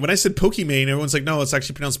was saying it. When I said Pokimane, everyone's like, no, it's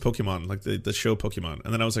actually pronounced Pokemon, like the show Pokemon.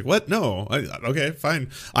 And then I was like, what? No. Okay, fine.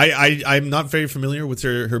 I'm not very familiar with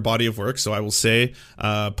her body of work, so I will say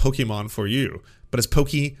Pokemon for you. But it's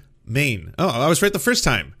Pokimane. Oh, I was right the first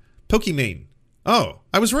time. Pokimane. Oh,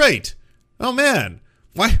 I was right. Oh, man.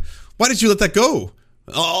 Why did you let that go?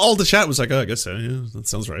 All the chat was like, oh, I guess so. Yeah, that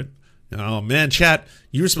sounds right. Oh, man, chat,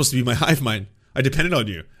 you were supposed to be my hive mind. I depended on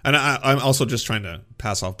you. And I'm also just trying to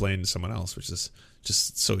pass off blame to someone else, which is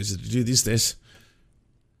just so easy to do these days.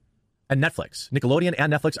 And Netflix. Nickelodeon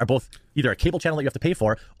and Netflix are both either a cable channel that you have to pay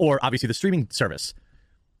for or obviously the streaming service.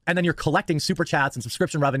 And then you're collecting super chats and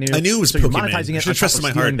subscription revenue. I knew it was so Pokemon. You're monetizing it on top of my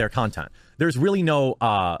stealing heart. their content. There's really no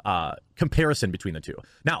comparison between the two.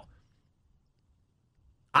 Now,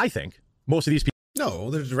 I think most of these people.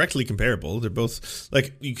 No, they're directly comparable. They're both,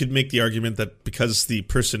 like, you could make the argument that because the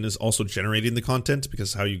person is also generating the content,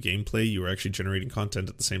 because how you gameplay, you are actually generating content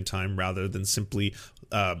at the same time rather than simply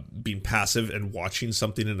being passive and watching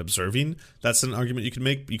something and observing. That's an argument you could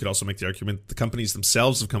make. You could also make the argument the companies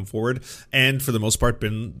themselves have come forward and for the most part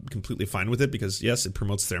been completely fine with it because, yes, it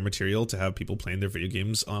promotes their material to have people playing their video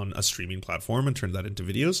games on a streaming platform and turn that into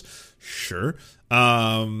videos. Sure.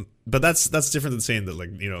 But that's different than saying that, like,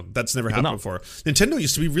 you know, that's never happened before. Nintendo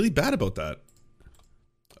used to be really bad about that.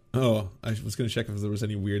 Oh, I was going to check if there was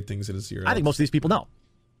any weird things in his ear. I think most of these people know.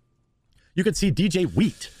 You could see DJ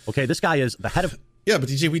Wheat. Okay, this guy is the head of... Yeah, but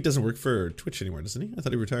DJ Wheat doesn't work for Twitch anymore, doesn't he? I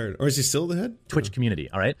thought he retired. Or is he still the head? Twitch community,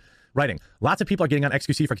 all right? Writing. Lots of people are getting on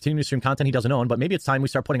XQC for continuing to stream content he doesn't own, but maybe it's time we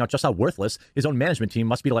start pointing out just how worthless his own management team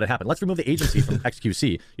must be to let it happen. Let's remove the agency from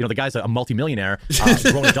XQC. You know, the guy's a multimillionaire,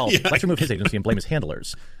 grown adult. Yeah. Let's remove his agency and blame his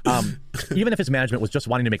handlers. Even if his management was just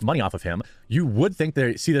wanting to make money off of him, you would think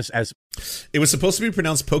they see this as... It was supposed to be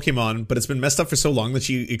pronounced Pokemon, but it's been messed up for so long that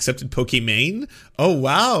she accepted Pokimane? Oh,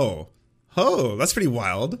 wow. Oh, that's pretty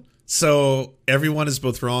wild. So everyone is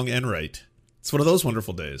both wrong and right. It's one of those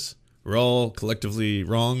wonderful days. We're all collectively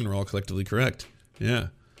wrong and we're all collectively correct. Yeah.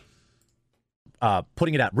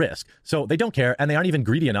 Putting it at risk. So they don't care and they aren't even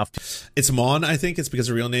greedy enough. It's Mon, I think. It's because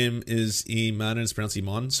her real name is Iman and it's pronounced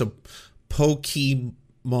Iman. So Pokimane.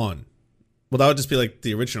 Well, that would just be like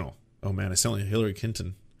the original. Oh man, I sound like Hillary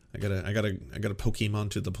Clinton. I gotta Pokemon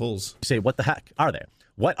to the polls. You say, what the heck are they?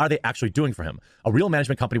 What are they actually doing for him? A real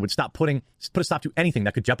management company would put a stop to anything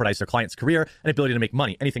that could jeopardize their client's career and ability to make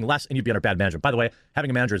money. Anything less, and you'd be under bad management. By the way,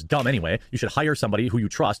 having a manager is dumb anyway. You should hire somebody who you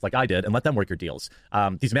trust, like I did, and let them work your deals.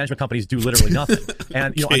 These management companies do literally nothing.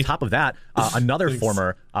 And you know, on top of that, another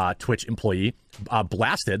former Twitch employee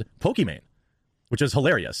blasted Pokimane, which is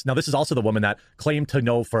hilarious. Now, this is also the woman that claimed to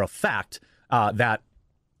know for a fact that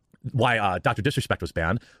why Dr. Disrespect was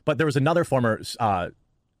banned. But there was another former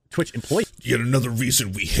Twitch employee. Yet another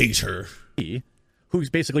reason we hate her. Who's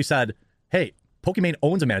basically said, hey, Pokimane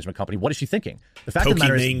owns a management company. What is she thinking? The fact of the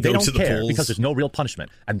matter is they don't care because there's no real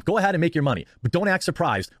punishment. And go ahead and make your money. But don't act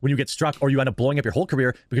surprised when you get struck or you end up blowing up your whole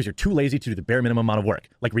career because you're too lazy to do the bare minimum amount of work,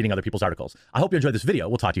 like reading other people's articles. I hope you enjoyed this video.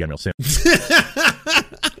 We'll talk to you again real soon.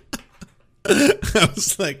 I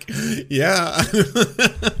was like, yeah.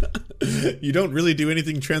 You don't really do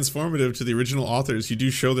anything transformative to the original authors. You do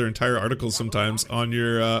show their entire articles sometimes on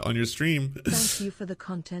your stream. Thank you for the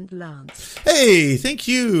content, Lance. Hey, thank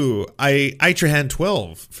you,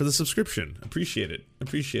 Itrahan12 for the subscription. Appreciate it.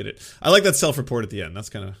 I like that self-report at the end. That's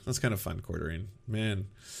kind of fun, Quartering. Man.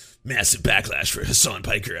 Massive backlash for Hasan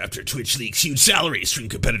Piker after Twitch leaks huge salary, stream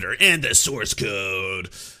competitor, and the source code.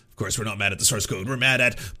 Of course, we're not mad at the source code. We're mad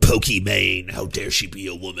at Pokimane. How dare she be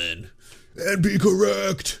a woman? And be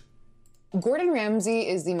correct. Gordon Ramsay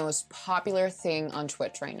is the most popular thing on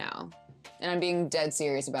Twitch right now. And I'm being dead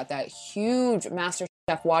serious about that. Huge MasterChef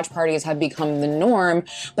watch parties have become the norm,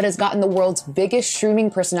 but has gotten the world's biggest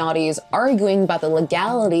streaming personalities arguing about the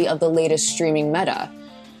legality of the latest streaming meta.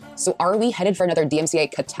 So are we headed for another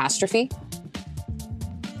DMCA catastrophe?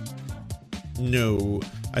 No.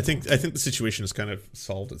 I think the situation has kind of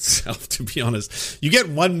solved itself, to be honest. You get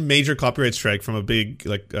one major copyright strike from a big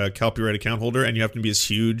copyright account holder, and you happen to be as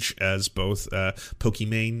huge as both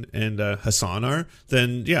Pokimane and Hasan are,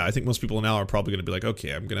 then yeah, I think most people now are probably going to be like,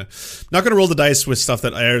 okay, I'm not gonna roll the dice with stuff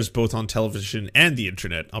that airs both on television and the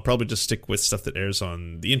internet. I'll probably just stick with stuff that airs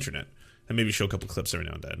on the internet, and maybe show a couple clips every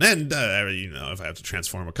now and then. And if I have to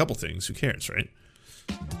transform a couple things, who cares, right?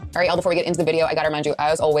 All right, y'all, before we get into the video, I gotta remind you,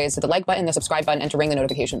 as always, hit the like button, the subscribe button, and to ring the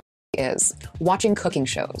notification is watching cooking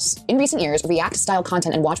shows. In recent years, React-style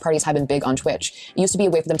content and watch parties have been big on Twitch. It used to be a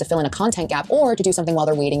way for them to fill in a content gap or to do something while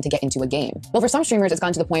they're waiting to get into a game. Well, for some streamers, it's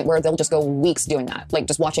gotten to the point where they'll just go weeks doing that, like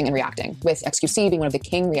just watching and reacting, with XQC being one of the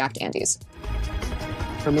king React Andes.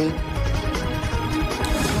 For me,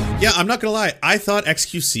 yeah, I'm not gonna lie. I thought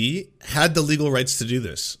XQC had the legal rights to do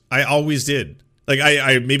this. I always did. Like,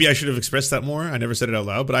 I maybe I should have expressed that more. I never said it out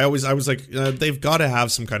loud, but I was like, they've got to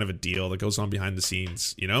have some kind of a deal that goes on behind the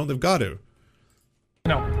scenes. You know, they've got to.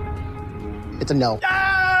 No. It's a no.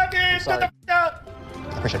 Sorry. I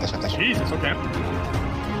appreciate this. Thank you. Jesus, okay.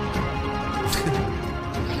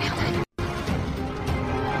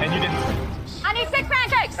 And you didn't. I need 6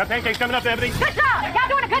 pancakes. Got pancakes coming up, Ebony. Good job. Y'all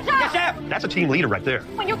doing a good job. Yes, chef. That's a team leader right there.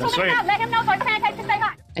 When you cook it out, let him know so his pancakes can stay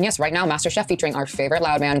hot. And yes, right now, MasterChef featuring our favorite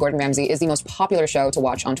loud man, Gordon Ramsay, is the most popular show to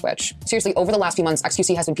watch on Twitch. Seriously, over the last few months,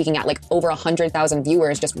 XQC has been peaking at like over 100,000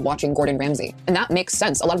 viewers just watching Gordon Ramsay. And that makes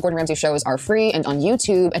sense. A lot of Gordon Ramsay shows are free and on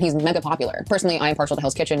YouTube, and he's mega popular. Personally, I am partial to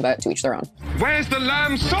Hell's Kitchen, but to each their own. Where's the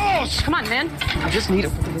lamb sauce? Come on, man. I just need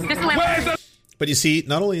it. This lamb. Where's the... But you see,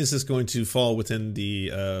 not only is this going to fall within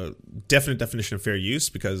the definite definition of fair use,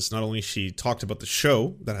 because not only she talked about the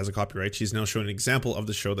show that has a copyright, she's now showing an example of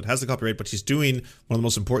the show that has the copyright, but she's doing one of the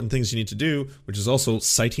most important things you need to do, which is also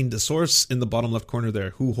citing the source in the bottom left corner there,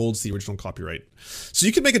 who holds the original copyright. So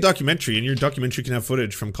you can make a documentary, and your documentary can have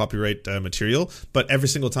footage from copyright material, but every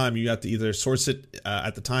single time you have to either source it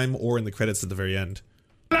at the time or in the credits at the very end.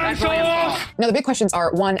 Now, the big questions are,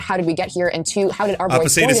 one, how did we get here? And two, how did our boy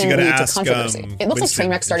Gordon lead to controversy? It looks like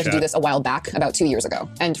Trainwreck started to do this a while back, about 2 years ago.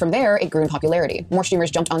 And from there, it grew in popularity. More streamers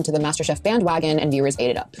jumped onto the MasterChef bandwagon and viewers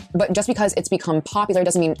ate it up. But just because it's become popular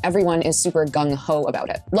doesn't mean everyone is super gung-ho about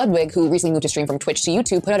it. Ludwig, who recently moved to stream from Twitch to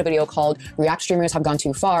YouTube, put out a video called React Streamers Have Gone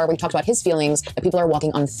Too Far, where he talked about his feelings that people are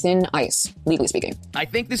walking on thin ice, legally speaking. I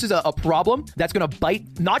think this is a problem that's going to bite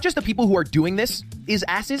not just the people who are doing this is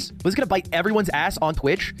asses, but it's going to bite everyone's ass on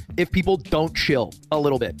Twitch if people don't chill a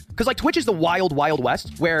little bit. Because like Twitch is the wild, wild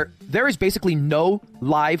west where there is basically no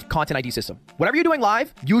live content ID system. Whatever you're doing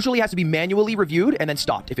live usually has to be manually reviewed and then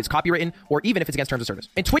stopped if it's copywritten or even if it's against terms of service.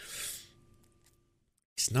 And Twitch...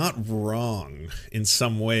 It's not wrong in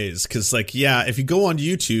some ways. Because like, yeah, if you go on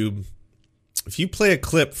YouTube, if you play a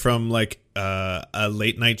clip from like a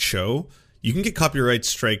late night show, you can get copyright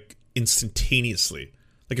strike instantaneously.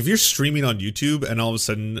 Like if you're streaming on YouTube and all of a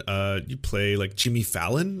sudden you play like Jimmy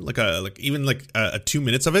Fallon, like even 2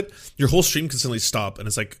 minutes of it, your whole stream can suddenly stop, and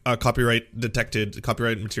it's like copyright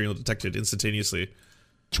material detected instantaneously.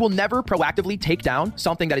 Will never proactively take down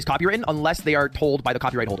something that is copywritten unless they are told by the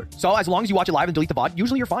copyright holder. So as long as you watch it live and delete the VOD,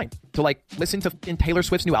 usually you're fine. So like listen to in Taylor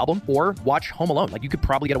Swift's new album or watch Home Alone. Like you could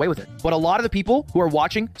probably get away with it. But a lot of the people who are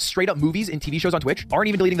watching straight up movies and TV shows on Twitch aren't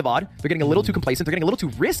even deleting the VOD. They're getting a little too complacent. They're getting a little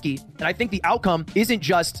too risky. And I think the outcome isn't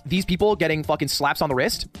just these people getting fucking slaps on the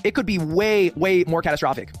wrist. It could be way, way more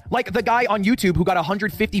catastrophic. Like the guy on YouTube who got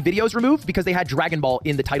 150 videos removed because they had Dragon Ball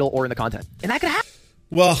in the title or in the content. And that could happen.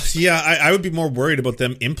 Well, yeah, I would be more worried about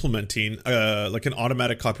them implementing like an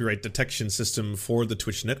automatic copyright detection system for the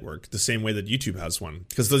Twitch network, the same way that YouTube has one.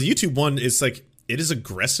 Because the YouTube one is like, it is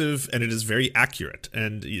aggressive and it is very accurate.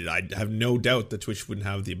 And I have no doubt that Twitch wouldn't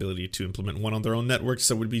have the ability to implement one on their own networks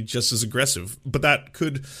that would be just as aggressive. But that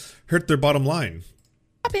could hurt their bottom line.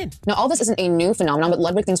 Now, all this isn't a new phenomenon, but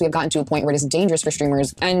Ludwig thinks we have gotten to a point where it is dangerous for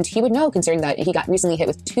streamers, and he would know considering that he got recently hit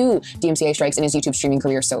with 2 DMCA strikes in his YouTube streaming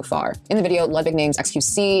career so far. In the video, Ludwig names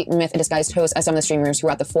XQC, Myth, and Disguised Host as some of the streamers who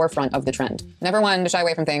are at the forefront of the trend. Never one to shy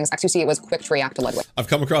away from things, XQC was quick to react to Ludwig. I've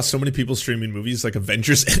come across so many people streaming movies like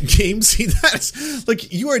Avengers Endgame. See, that's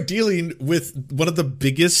like, you are dealing with one of the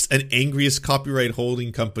biggest and angriest copyright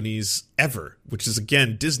holding companies ever, which is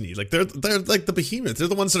again Disney. Like they're like the behemoth. They're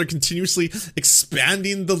the ones that are continuously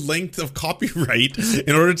expanding the length of copyright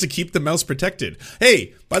in order to keep the mouse protected.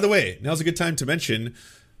 Hey, by the way, now's a good time to mention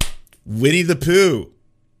Winnie the Pooh,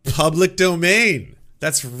 public domain.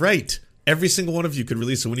 That's right. every single one of you could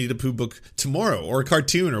release a Winnie the Pooh book tomorrow, or a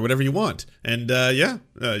cartoon, or whatever you want. And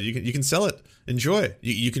you can sell it. Enjoy.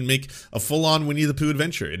 You can make a full-on Winnie the Pooh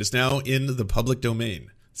adventure. It is now in the public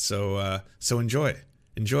domain. So enjoy.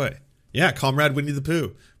 Yeah, Comrade Winnie the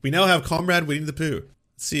Pooh. We now have Comrade Winnie the Pooh.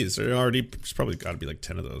 Let's see, there's probably got to be like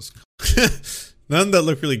 10 of those. None that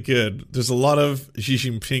look really good. There's a lot of Xi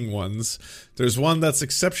Jinping ones. There's one that's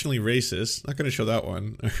exceptionally racist. Not going to show that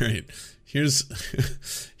one. All right. Here's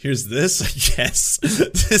this, I guess.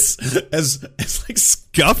 This, as like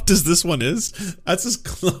scuffed as this one is, that's as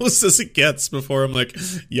close as it gets before I'm like,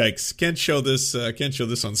 yikes, can't show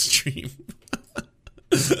this on stream.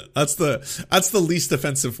 That's the least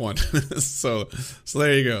offensive one. so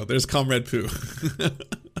there you go. There's Comrade Pooh.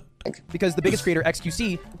 Because the biggest creator,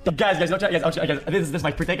 XQC... Guys, this is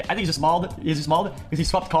my pre-take. I think he's just mauled. Because he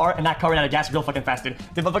swapped car, and that car ran out of gas real fucking fast, dude.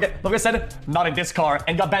 Look at I said, not in this car,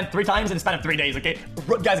 and got banned 3 times in the span of 3 days, okay?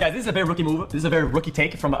 Guys, this is a very rookie move. This is a very rookie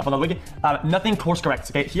take from the wig. Nothing course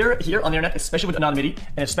corrects, okay? Here on the internet, especially with anonymity,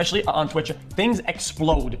 and especially on Twitch, things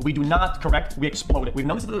explode. We do not correct, we explode. We've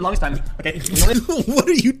known this for the longest time, okay? What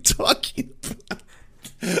are you talking about?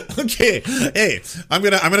 Okay, hey, I'm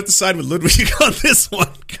gonna have to side with Ludwig on this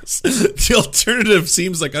one, because the alternative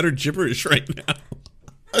seems like utter gibberish right now.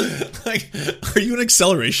 Like, are you an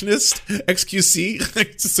accelerationist, XQC?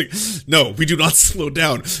 It's just like, no, we do not slow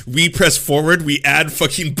down. We press forward, we add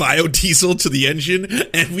fucking biodiesel to the engine,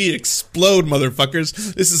 and we explode,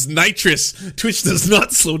 motherfuckers. This is nitrous. Twitch does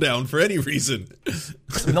not slow down for any reason.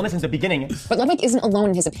 We've known this since the beginning. But Ludwig isn't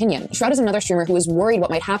alone in his opinion. Shroud is another streamer who is worried what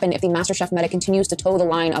might happen if the MasterChef meta continues to toe the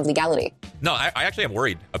line of legality. No, I actually am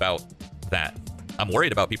worried about that. I'm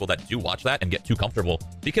worried about people that do watch that and get too comfortable,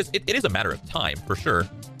 because it is a matter of time, for sure.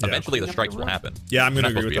 Yeah. Eventually, the strikes will happen. Yeah, I'm going to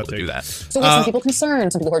agree with that. Do that. So some people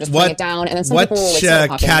concerned, some people who are just playing it down, and then some people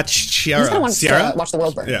will catch Sierra. To watch the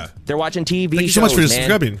world burn. Yeah, they're watching TV. Thank you so much for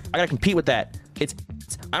subscribing. I got to compete with that. I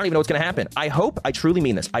don't even know what's going to happen. I truly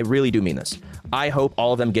mean this. I really do mean this. I hope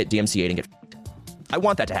all of them get DMCA'd and get. I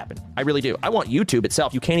want that to happen. I really do. I want YouTube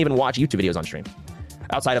itself. You can't even watch YouTube videos on stream,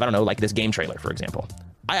 outside of, I don't know, like this game trailer, for example.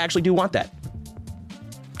 I actually do want that.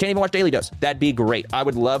 Can't even watch Daily Dose. That'd be great. I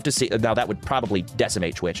would love to see. Now, that would probably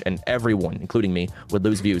decimate Twitch, and everyone, including me, would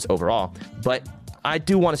lose views overall. But I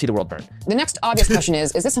do want to see the world burn. The next obvious question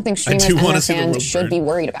is this something streamers and their fans should be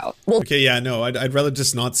worried about? Well, okay, yeah, no, I'd rather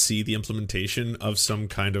just not see the implementation of some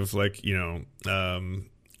kind of, like, you know,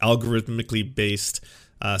 algorithmically based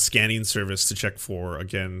scanning service to check for,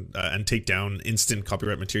 again, and take down instant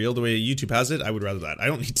copyright material the way YouTube has it. I would rather that. I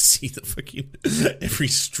don't need to see the fucking every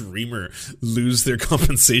streamer lose their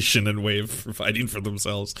compensation and way of providing for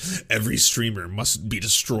themselves. Every streamer must be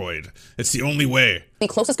destroyed. It's the only way. The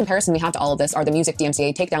closest comparison we have to all of this are the music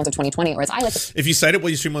DMCA takedowns of 2020, or as I like to... If you cite it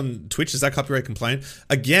while you stream on Twitch, is that copyright compliant?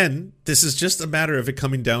 Again, this is just a matter of it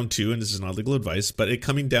coming down to, and this is not legal advice, but it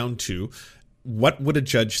coming down to, what would a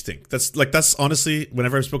judge think? That's honestly,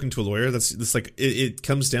 whenever I've spoken to a lawyer, that's like, it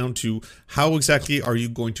comes down to how exactly are you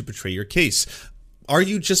going to portray your case? Are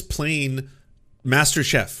you just playing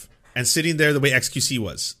MasterChef and sitting there the way XQC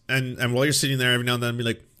was? And while you're sitting there every now and then, be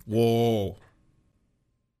like, whoa,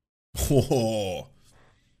 oh,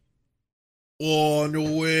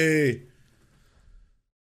 no way.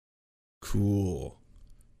 Cool.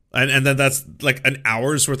 And then that's like an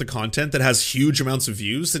hour's worth of content that has huge amounts of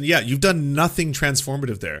views, and yeah, you've done nothing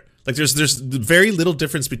transformative there. Like there's very little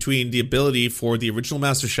difference between the ability for the original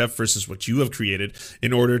MasterChef versus what you have created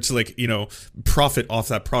in order to, like, you know, profit off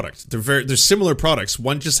that product. They're similar products.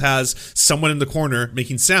 One just has someone in the corner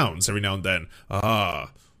making sounds every now and then.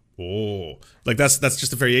 Like that's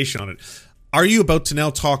just a variation on it. Are you about to now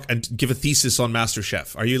talk and give a thesis on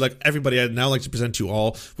MasterChef? Are you like, everybody, I'd now like to present to you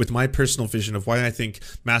all with my personal vision of why I think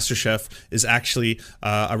MasterChef is actually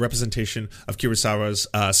a representation of Kurosawa's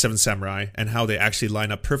Seven Samurai and how they actually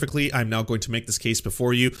line up perfectly. I'm now going to make this case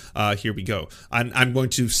before you. Here we go. I'm going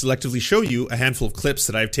to selectively show you a handful of clips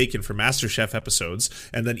that I've taken from MasterChef episodes,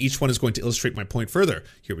 and then each one is going to illustrate my point further.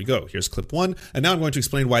 Here we go. Here's clip 1, and now I'm going to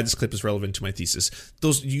explain why this clip is relevant to my thesis.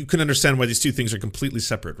 You can understand why these two things are completely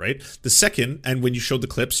separate, right? The second, and when you showed the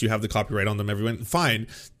clips, you have the copyright on them, everyone, fine.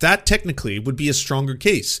 That technically would be a stronger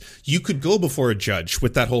case. You could go before a judge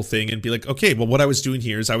with that whole thing and be like, okay, well, what I was doing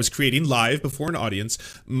here is I was creating live before an audience.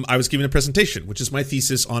 I was giving a presentation, which is my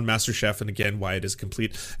thesis on MasterChef, and again, why it is a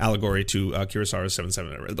complete allegory to Kurosawa's Seven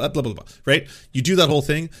Samurai, blah, blah, blah, blah, right? You do that whole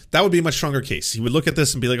thing, that would be a much stronger case. You would look at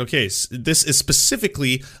this and be like, okay, this is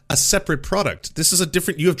specifically a separate product. This is a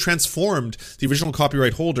different, you have transformed the original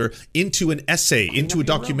copyright holder into an essay, into a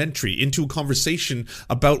documentary, into conversation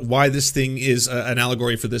about why this thing is an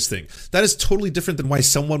allegory for this thing. That is totally different than why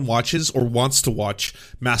someone watches or wants to watch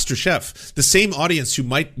MasterChef. The same audience who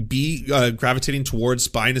might be gravitating towards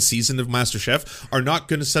buying a season of MasterChef are not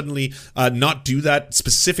going to suddenly not do that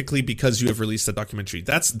specifically because you have released that documentary.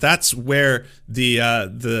 That's where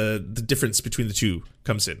the difference between the two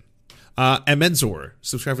comes in. Amenzor,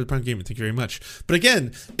 subscribe for the Prime Gaming, thank you very much. But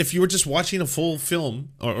again, if you were just watching a full film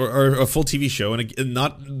or a full TV show and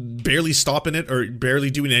not barely stopping it or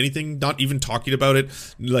barely doing anything, not even talking about it,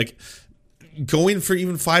 like going for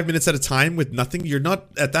even 5 minutes at a time with nothing, you're not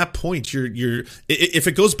at that point. You're if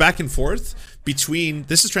it goes back and forth between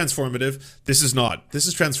this is transformative, this is not, this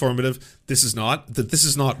is transformative, this is not, that this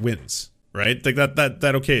is not wins, right? Like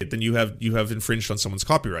that okay, then you have infringed on someone's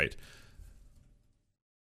copyright.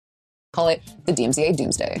 Call it the DMCA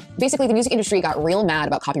doomsday. Basically, the music industry got real mad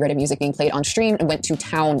about copyrighted music being played on stream and went to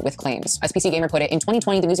town with claims. As PC Gamer put it, in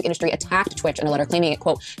 2020, the music industry attacked Twitch in a letter claiming it,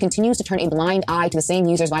 quote, continues to turn a blind eye to the same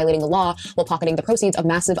users violating the law while pocketing the proceeds of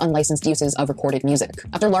massive unlicensed uses of recorded music.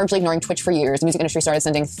 After largely ignoring Twitch for years, the music industry started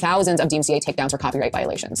sending thousands of DMCA takedowns for copyright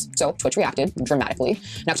violations. So Twitch reacted dramatically.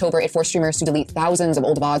 In October, it forced streamers to delete thousands of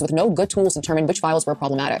old VODs with no good tools to determine which files were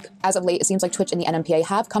problematic. As of late, it seems like Twitch and the NMPA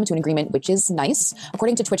have come to an agreement, which is nice.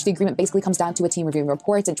 According to Twitch, the agreement basically comes down to a team reviewing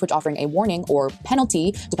reports and Twitch offering a warning or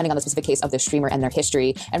penalty, depending on the specific case of the streamer and their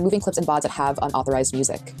history, and removing clips and VODs that have unauthorized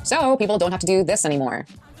music. So people don't have to do this anymore.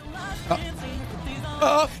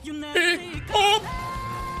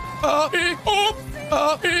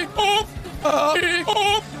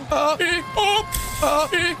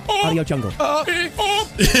 Audio jungle. Audio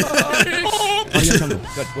jungle.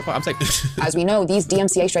 Good. I'm safe. As we know, these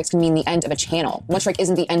DMCA strikes can mean the end of a channel. One strike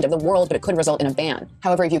isn't the end of the world, but it could result in a ban.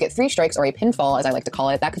 However, if you get 3 strikes, or a pinfall, as I like to call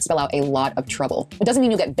it, that could spell out a lot of trouble. It doesn't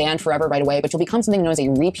mean you'll get banned forever right away, but you'll become something known as a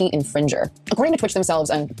repeat infringer. According to Twitch themselves,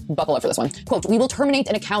 and buckle up for this one, quote, we will terminate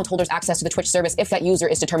an account holder's access to the Twitch service if that user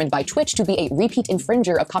is determined by Twitch to be a repeat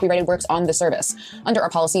infringer of copyrighted works on the service. Under our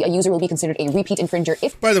policy, a user will be considered a repeat infringer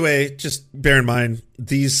if... By the way, just bear in mind,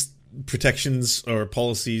 these protections or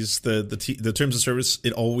policies, the terms of service,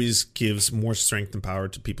 it always gives more strength and power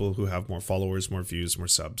to people who have more followers, more views, more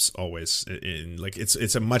subs. Always,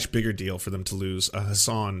 it's a much bigger deal for them to lose a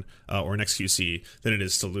Hasan or an XQC than it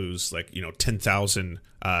is to lose 10,000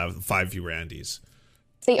 5-viewer Andys.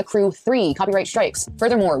 They accrue 3 copyright strikes.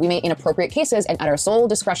 Furthermore, we may, in appropriate cases and at our sole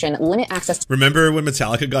discretion, limit access. Remember when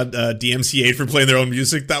Metallica got DMCA'd for playing their own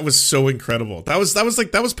music? That was so incredible. That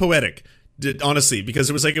was poetic. Honestly, because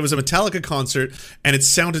it was a Metallica concert and it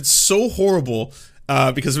sounded so horrible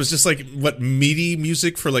because it was just MIDI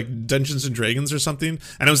music for Dungeons and Dragons or something,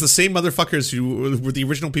 and it was the same motherfuckers who were the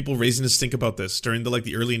original people raising a stink about this during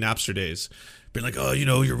the early Napster days, being like, oh,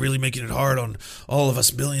 you're really making it hard on all of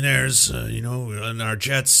us millionaires, and our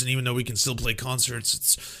jets, and even though we can still play concerts,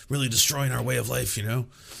 it's really destroying our way of life, You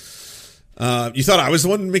thought I was the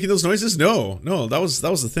one making those noises? No, that was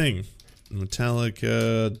the thing.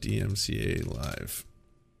 Metallica DMCA live.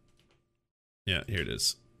 Yeah, here it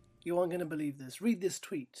is. You aren't going to believe this. Read this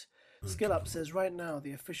tweet. Skill Up says right now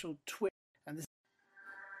the official Twitch and this.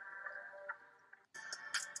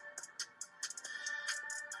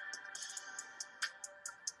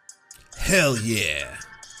 Hell yeah.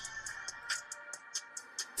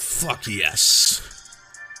 Fuck yes.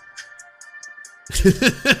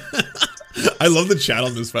 I love the chat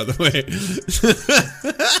on this, by the way.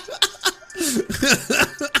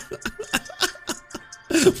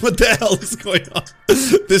 What the hell is going on?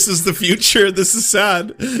 This is the future. This is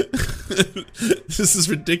sad. This is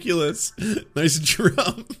ridiculous. Nice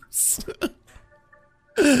drums.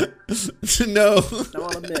 No. Now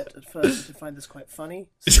I'll admit, at first I did find this quite funny.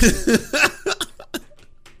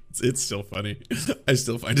 It's still funny. I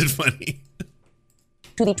still find it funny.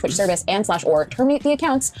 To the Twitch service and/or terminate the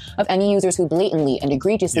accounts of any users who blatantly and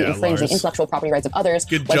egregiously infringe the intellectual property rights of others,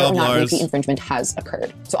 whether or not repeat infringement has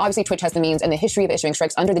occurred. So obviously Twitch has the means and the history of issuing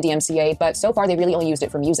strikes under the DMCA, but so far they really only used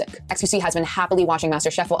it for music. XQC has been happily watching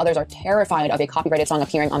MasterChef while others are terrified of a copyrighted song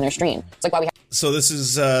appearing on their stream. It's like why we have. So this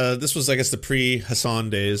was I guess the pre-Hasan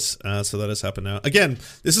days, so that has happened now. Again,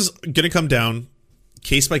 this is going to come down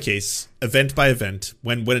case by case, event by event.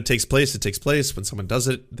 When it takes place, it takes place. When someone does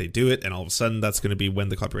it, they do it, and all of a sudden, that's going to be when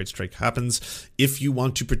the copyright strike happens. If you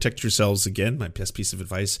want to protect yourselves, again, my best piece of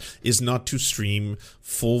advice is not to stream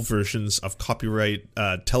full versions of copyright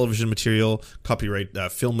television material, copyright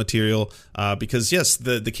film material, because yes,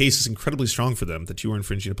 the case is incredibly strong for them that you are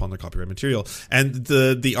infringing upon their copyright material, and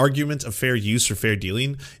the argument of fair use or fair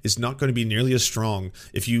dealing is not going to be nearly as strong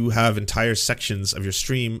if you have entire sections of your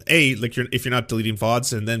stream, if you're not deleting VODs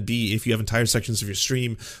VODs, and then B, if you have entire sections of your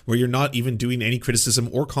stream where you're not even doing any criticism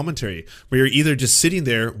or commentary, where you're either just sitting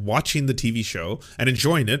there watching the TV show and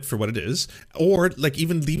enjoying it for what it is, or like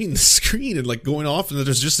even leaving the screen and like going off and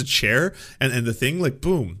there's just a chair and the thing, like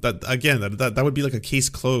boom, that again, that would be like a case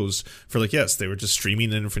closed for like, yes, they were just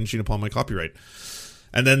streaming and infringing upon my copyright.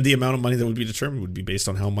 And then the amount of money that would be determined would be based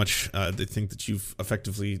on how much they think that you've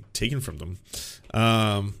effectively taken from them.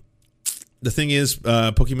 The thing is,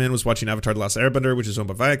 Pokimane was watching Avatar: The Last Airbender, which is owned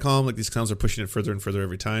by Viacom. Like, these clowns are pushing it further and further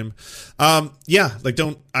every time. Yeah, like,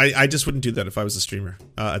 I just wouldn't do that if I was a streamer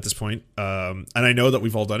at this point. And I know that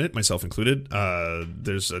we've all done it, myself included.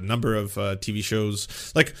 There's a number of TV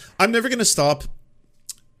shows. Like, I'm never going to stop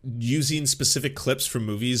using specific clips from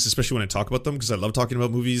movies, especially when I talk about them, because I love talking about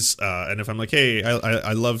movies. And if I'm like, hey,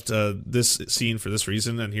 I loved this scene for this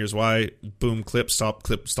reason, and here's why, boom, clip, stop,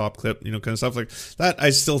 clip, you know, kind of stuff like that, I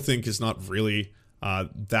still think is not really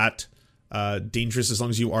that dangerous, as long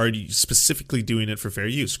as you are specifically doing it for fair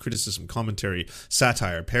use, criticism, commentary,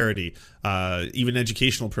 satire, parody, even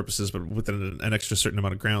educational purposes, but with an extra certain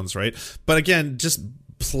amount of grounds, right? But again, just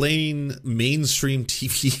plain mainstream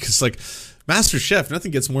TV, because like MasterChef, nothing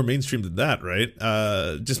gets more mainstream than that, right?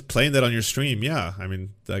 Just playing that on your stream, yeah. I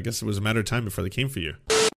mean, I guess it was a matter of time before they came for you.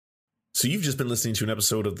 So you've just been listening to an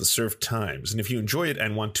episode of The Surf Times, and if you enjoy it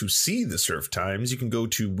and want to see The Surf Times, you can go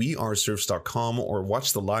to wearesurfs.com or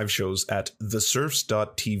watch the live shows at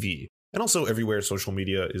thesurfs.tv. And also everywhere social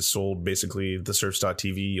media is sold, basically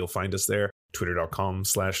thesurfs.tv, you'll find us there.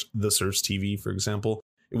 Twitter.com/thesurfstv, for example.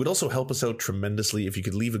 It would also help us out tremendously if you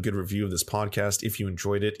could leave a good review of this podcast if you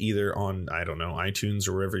enjoyed it, either on, I don't know, iTunes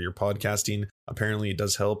or wherever you're podcasting. Apparently it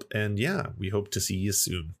does help, and yeah, we hope to see you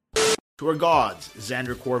soon. To our gods,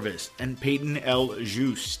 Xander Corvus and Peyton L.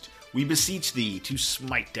 Just, we beseech thee to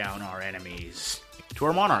smite down our enemies. To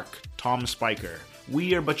our monarch, Tom Spiker,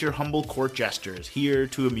 we are but your humble court jesters, here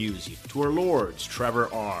to amuse you. To our lords, Trevor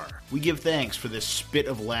R., we give thanks for this spit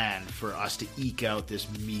of land for us to eke out this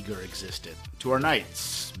meager existence. To our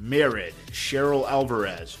knights, Merid, Cheryl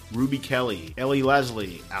Alvarez, Ruby Kelly, Ellie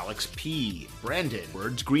Leslie, Alex P., Brandon,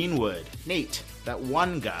 Words Greenwood, Nate, that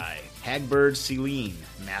one guy, Hagbird Celine,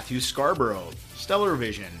 Matthew Scarborough, Stellar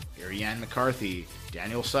Vision, Ariane McCarthy,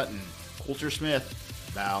 Daniel Sutton, Coulter Smith,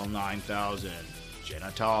 Val 9000,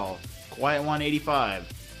 Jenna Tall, Quiet 185,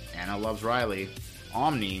 Anna Loves Riley,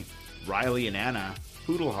 Omni, Riley and Anna,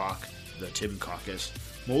 Poodlehawk, The Tim Caucus,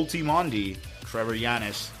 Multimondi, Trevor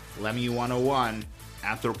Yanis, Lemmy 101,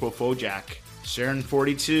 Anthropophojack, Saren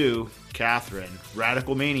 42, Catherine,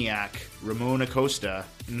 Radical Maniac, Ramon Acosta,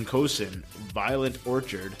 Nkosin, Violent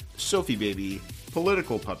Orchard, Sophie Baby,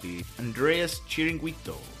 Political Puppy, Andreas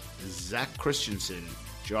Chiringuito, Zach Christensen,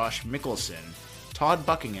 Josh Mickelson, Todd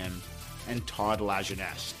Buckingham, and Todd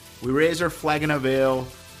Lajeunesse. We raise our flag in a veil,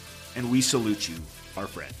 and we salute you, our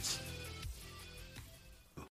friends.